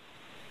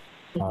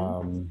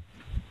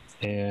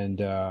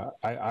 And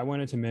I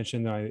wanted to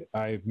mention that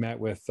I met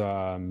with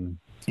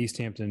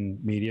Easthampton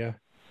Media,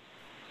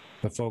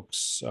 the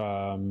folks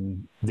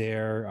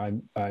there.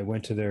 I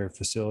went to their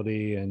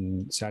facility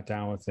and sat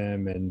down with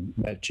them and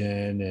met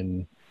Jen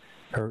and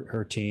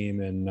her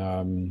team,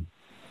 and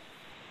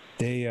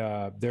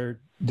they're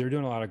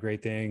doing a lot of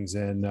great things,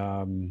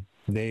 and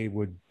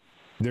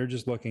they're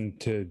just looking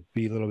to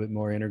be a little bit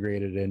more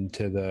integrated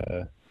into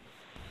the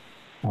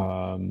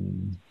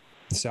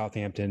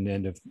Southampton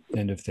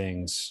end of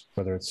things,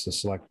 whether it's the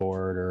select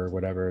board or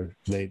whatever.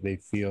 They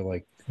feel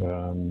like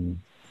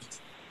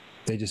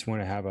they just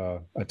want to have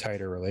a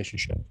tighter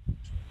relationship.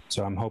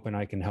 So I'm hoping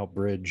I can help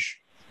bridge,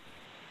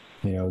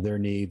 their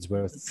needs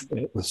with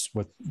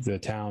the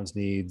town's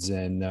needs,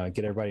 and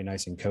get everybody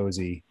nice and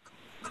cozy,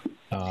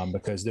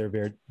 because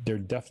they're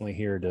definitely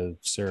here to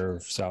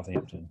serve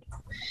Southampton.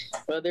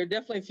 Well, they're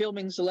definitely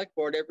filming select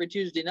board every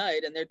Tuesday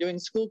night, and they're doing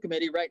school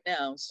committee right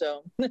now.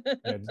 So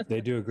Yeah,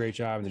 they do a great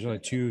job. There's only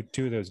two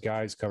of those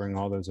guys covering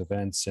all those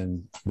events,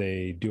 and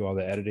they do all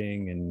the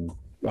editing and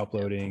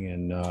uploading,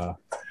 and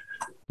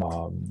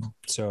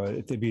so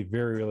it'd be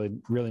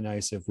really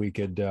nice if we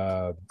could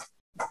have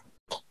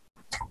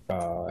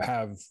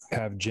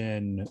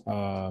Jen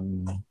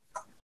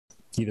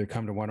either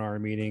come to one of our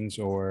meetings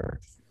or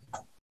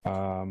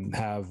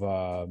have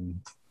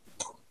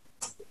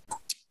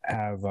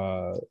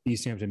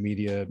Easthampton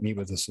Media meet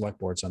with the select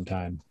board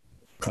sometime,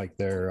 like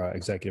their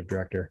executive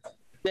director.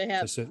 they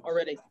have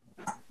already.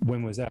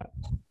 When was that?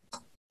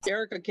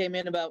 Erica came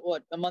in about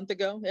a month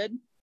ago, Ed?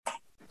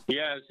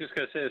 Yeah, I was just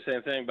going to say the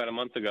same thing about a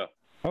month ago.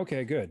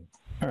 Okay, good.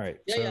 All right.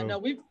 Yeah, no,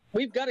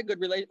 we've got a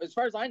good as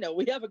far as I know,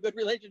 we have a good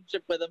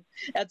relationship with them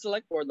at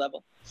select board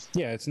level.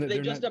 Yeah, they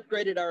just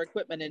upgraded our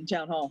equipment in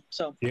town hall.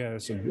 So yeah,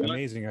 it's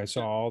amazing. I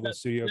saw all the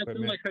studio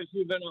equipment. That's because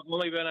you've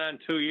only been on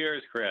 2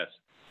 years, Chris.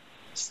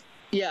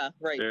 Yeah,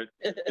 right.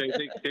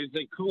 There's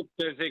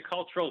a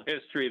cultural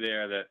history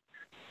there that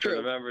for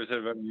the members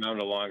that have been around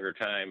a longer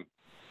time.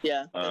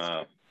 Yeah.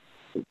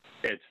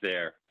 It's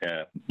there.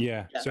 Yeah.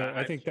 Yeah. So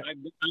I think that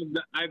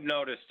I've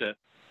noticed it.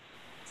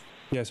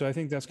 Yeah. So I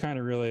think that's kind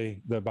of really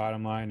the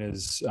bottom line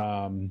is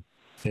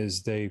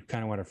they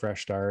kind of want a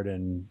fresh start,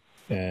 and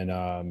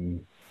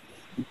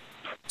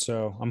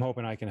so I'm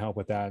hoping I can help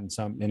with that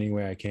in any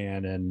way I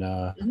can. And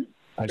I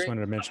just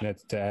wanted to mention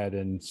it to Ed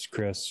and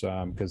Chris,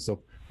 because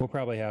we'll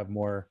probably have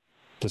more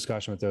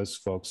discussion with those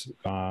folks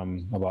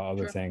about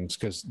other things,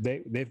 because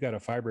they've got a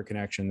fiber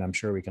connection that I'm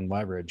sure we can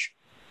leverage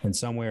in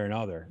some way or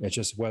another. It's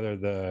just whether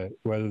the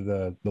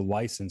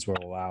license will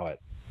allow it.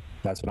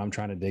 That's what I'm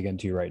trying to dig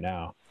into right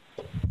now.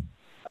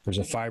 There's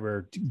a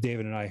fiber,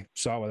 David and I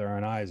saw it with our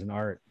own eyes in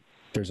art.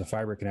 There's a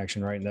fiber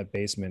connection right in that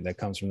basement that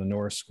comes from the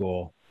North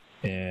School.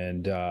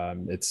 And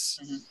it's,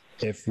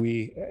 if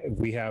we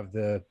have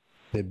the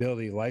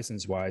ability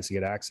license wise to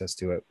get access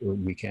to it,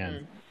 we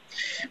can.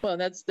 Well,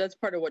 that's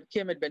part of what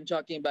Kim had been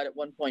talking about at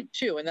one point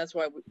too. And that's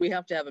why we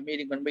have to have a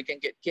meeting when we can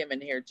get Kim in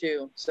here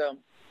too. So,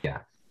 yeah.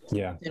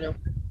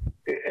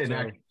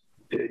 And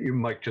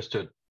Mike, just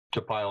to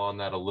pile on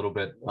that a little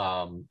bit,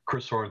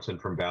 Chris Sorensen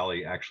from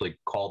Valley actually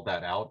called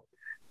that out.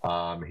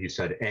 He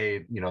said,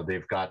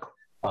 they've got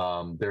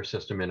their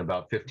system in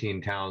about 15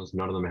 towns.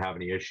 None of them have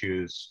any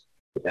issues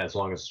as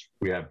long as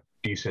we have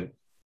decent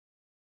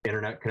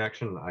internet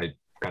connection. I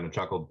kind of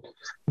chuckled.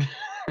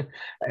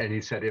 And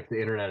he said, if the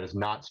internet is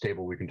not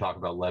stable, we can talk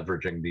about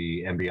leveraging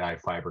the MBI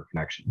fiber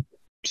connection.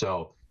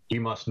 So he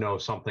must know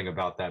something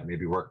about that,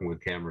 maybe working with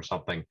Cam or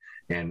something,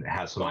 and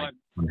has some idea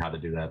on how to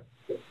do that.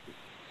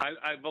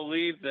 I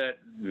believe that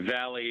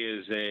Valley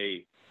is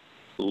a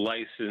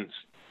licensed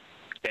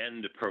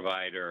end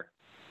provider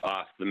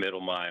off the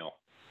middle mile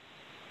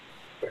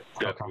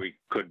that we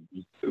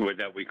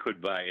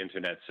could buy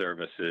internet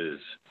services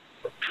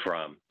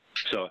from.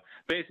 So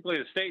basically,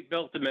 the state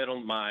built the middle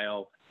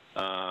mile.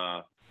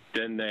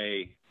 Then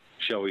they,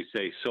 shall we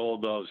say,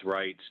 sold those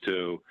rights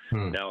to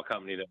now a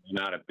company that went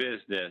out of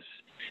business.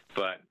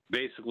 But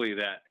basically,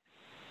 that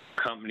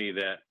company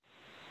that,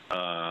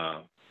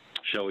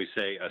 shall we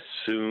say,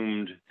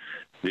 assumed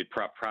the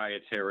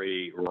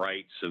proprietary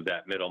rights of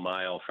that middle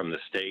mile from the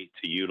state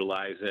to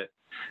utilize it,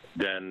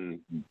 then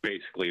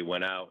basically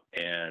went out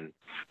and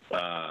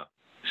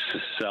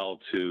sell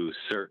to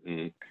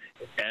certain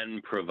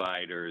end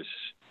providers,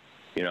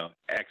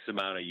 X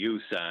amount of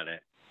use on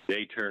it.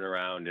 They turn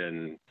around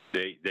and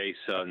they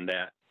sell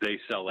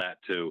that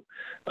to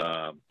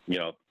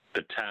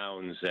the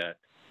towns at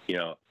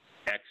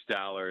X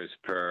dollars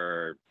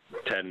per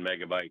 10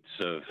 megabytes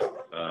of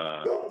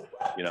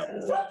internet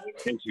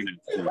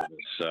service.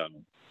 So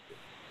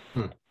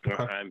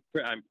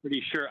I'm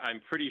pretty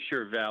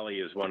sure Valley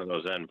is one of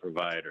those end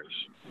providers.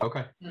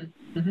 Okay.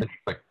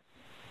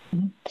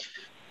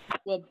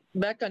 Well,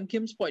 back on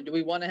Kim's point, do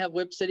we want to have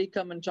Whip City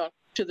come and talk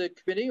to the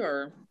committee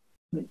or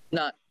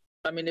not?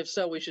 I mean, if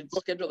so, we should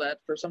schedule that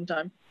for some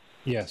time.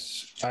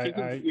 Yes,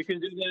 you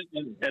can do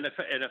that. And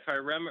if I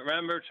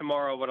remember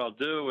tomorrow, what I'll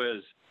do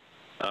is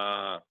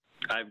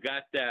I've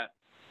got that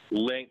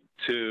link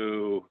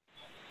to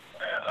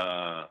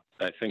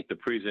I think the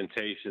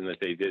presentation that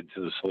they did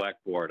to the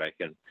select board, I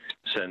can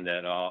send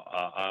that all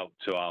out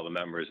to all the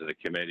members of the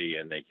committee,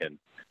 and they can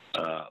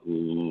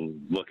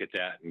look at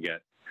that and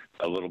get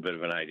a little bit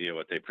of an idea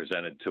what they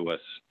presented to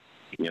us,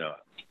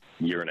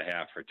 year and a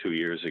half or 2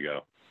 years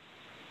ago.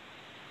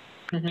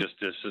 Mhm.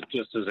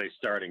 Just as a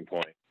starting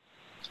point.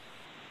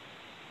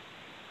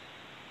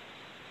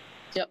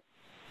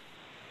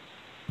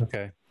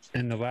 Okay.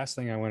 And the last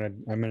thing I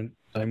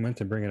meant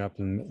to bring it up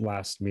in the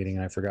last meeting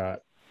and I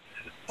forgot.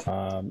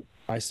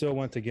 I still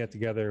want to get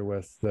together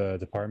with the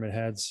department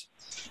heads,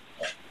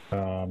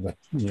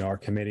 our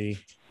committee,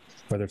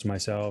 whether it's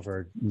myself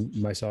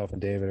and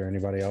David or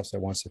anybody else that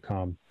wants to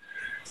come.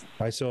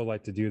 I still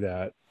like to do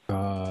that.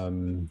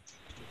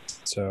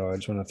 So I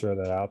just want to throw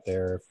that out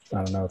there.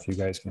 I don't know if you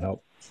guys can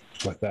help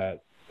with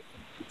that,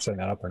 setting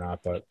that up or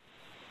not, but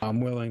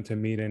I'm willing to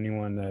meet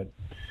anyone that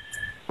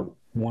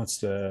wants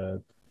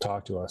to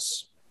talk to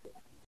us.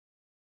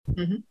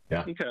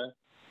 Yeah. Okay.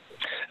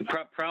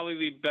 Probably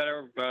be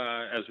better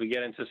as we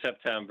get into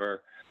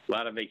September. A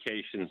lot of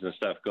vacations and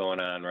stuff going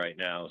on right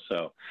now.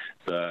 So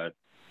let's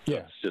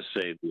just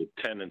say the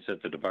attendance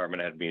at the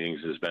department head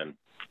meetings has been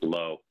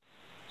low.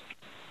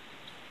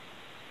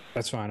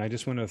 That's fine. I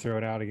just want to throw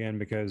it out again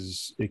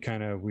because we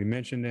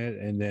mentioned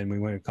it and then we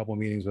went a couple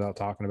meetings without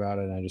talking about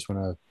it. And I just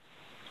want to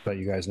let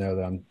you guys know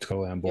that I'm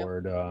totally on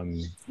board,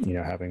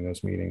 having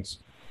those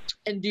meetings.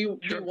 And do you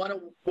want to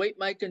wait,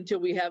 Mike, until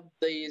we have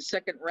the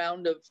second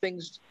round of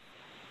things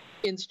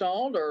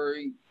installed, or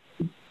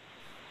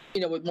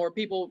with more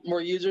people,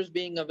 more users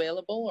being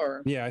available?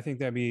 Or yeah, I think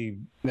that'd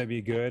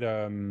be good.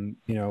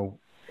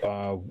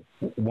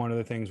 One of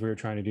the things we were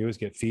trying to do is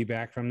get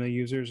feedback from the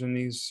users and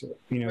these,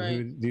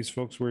 who these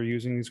folks were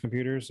using these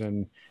computers,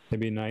 and it'd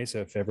be nice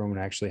if everyone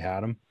actually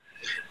had them.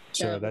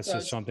 So that's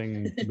just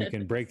something we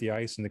can break the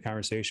ice in the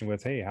conversation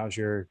with. Hey, how's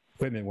your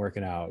equipment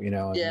working out? And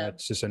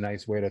that's just a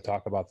nice way to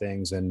talk about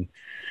things. And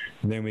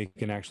then they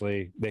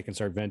can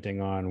start venting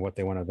on what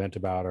they want to vent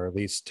about, or at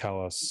least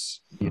tell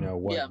us,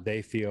 what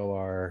they feel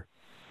are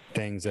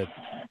things that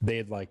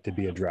they'd like to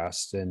be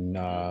addressed. And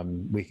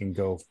we can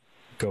go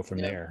from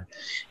there.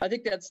 I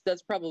think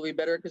that's probably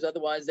better, because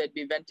otherwise they'd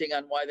be venting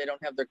on why they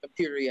don't have their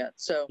computer yet.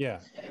 So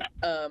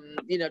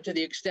to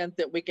the extent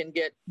that we can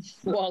get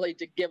Wally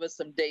to give us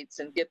some dates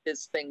and get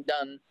this thing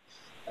done,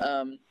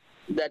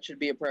 that should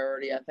be a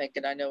priority, I think.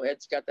 And I know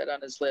Ed's got that on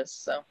his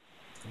list. So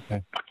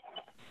okay.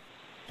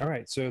 All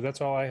right, so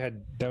that's all I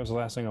had. That was the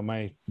last thing on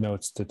my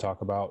notes to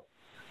talk about.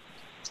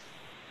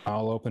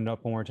 I'll open it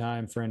up one more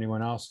time for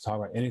anyone else to talk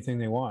about anything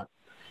they want.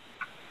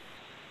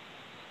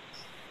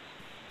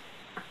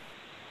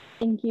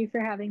 Thank you for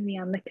having me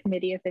on the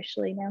committee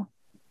officially now.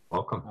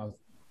 Welcome.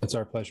 It's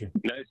our pleasure.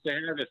 Nice to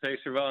have you.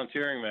 Thanks for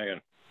volunteering, Megan.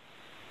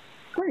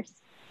 Of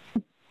course.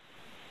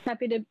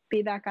 Happy to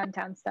be back on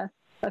town stuff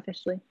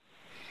officially.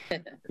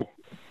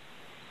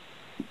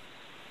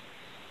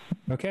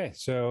 Okay,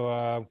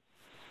 so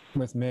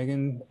with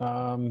Megan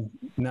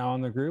now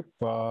on the group,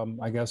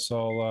 I guess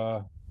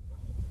I'll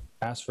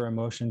ask for a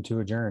motion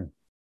to adjourn.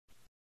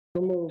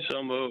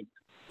 So moved.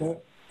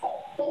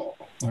 All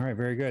right,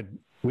 very good.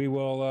 We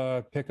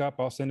will pick up.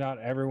 I'll send out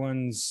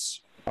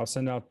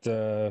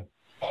the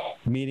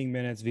meeting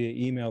minutes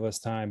via email this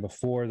time.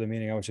 Before the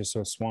meeting, I was just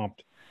so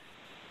swamped.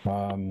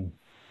 I'll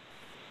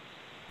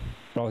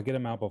get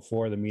them out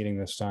before the meeting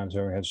this time so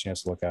everyone has a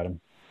chance to look at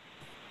them.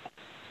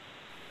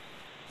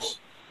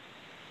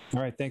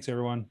 All right. Thanks,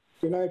 everyone.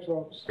 Good night,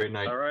 folks. Great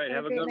night. All right.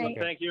 Have a good one.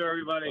 Thank you,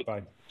 everybody.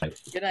 Bye.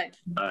 Good night.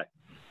 Bye.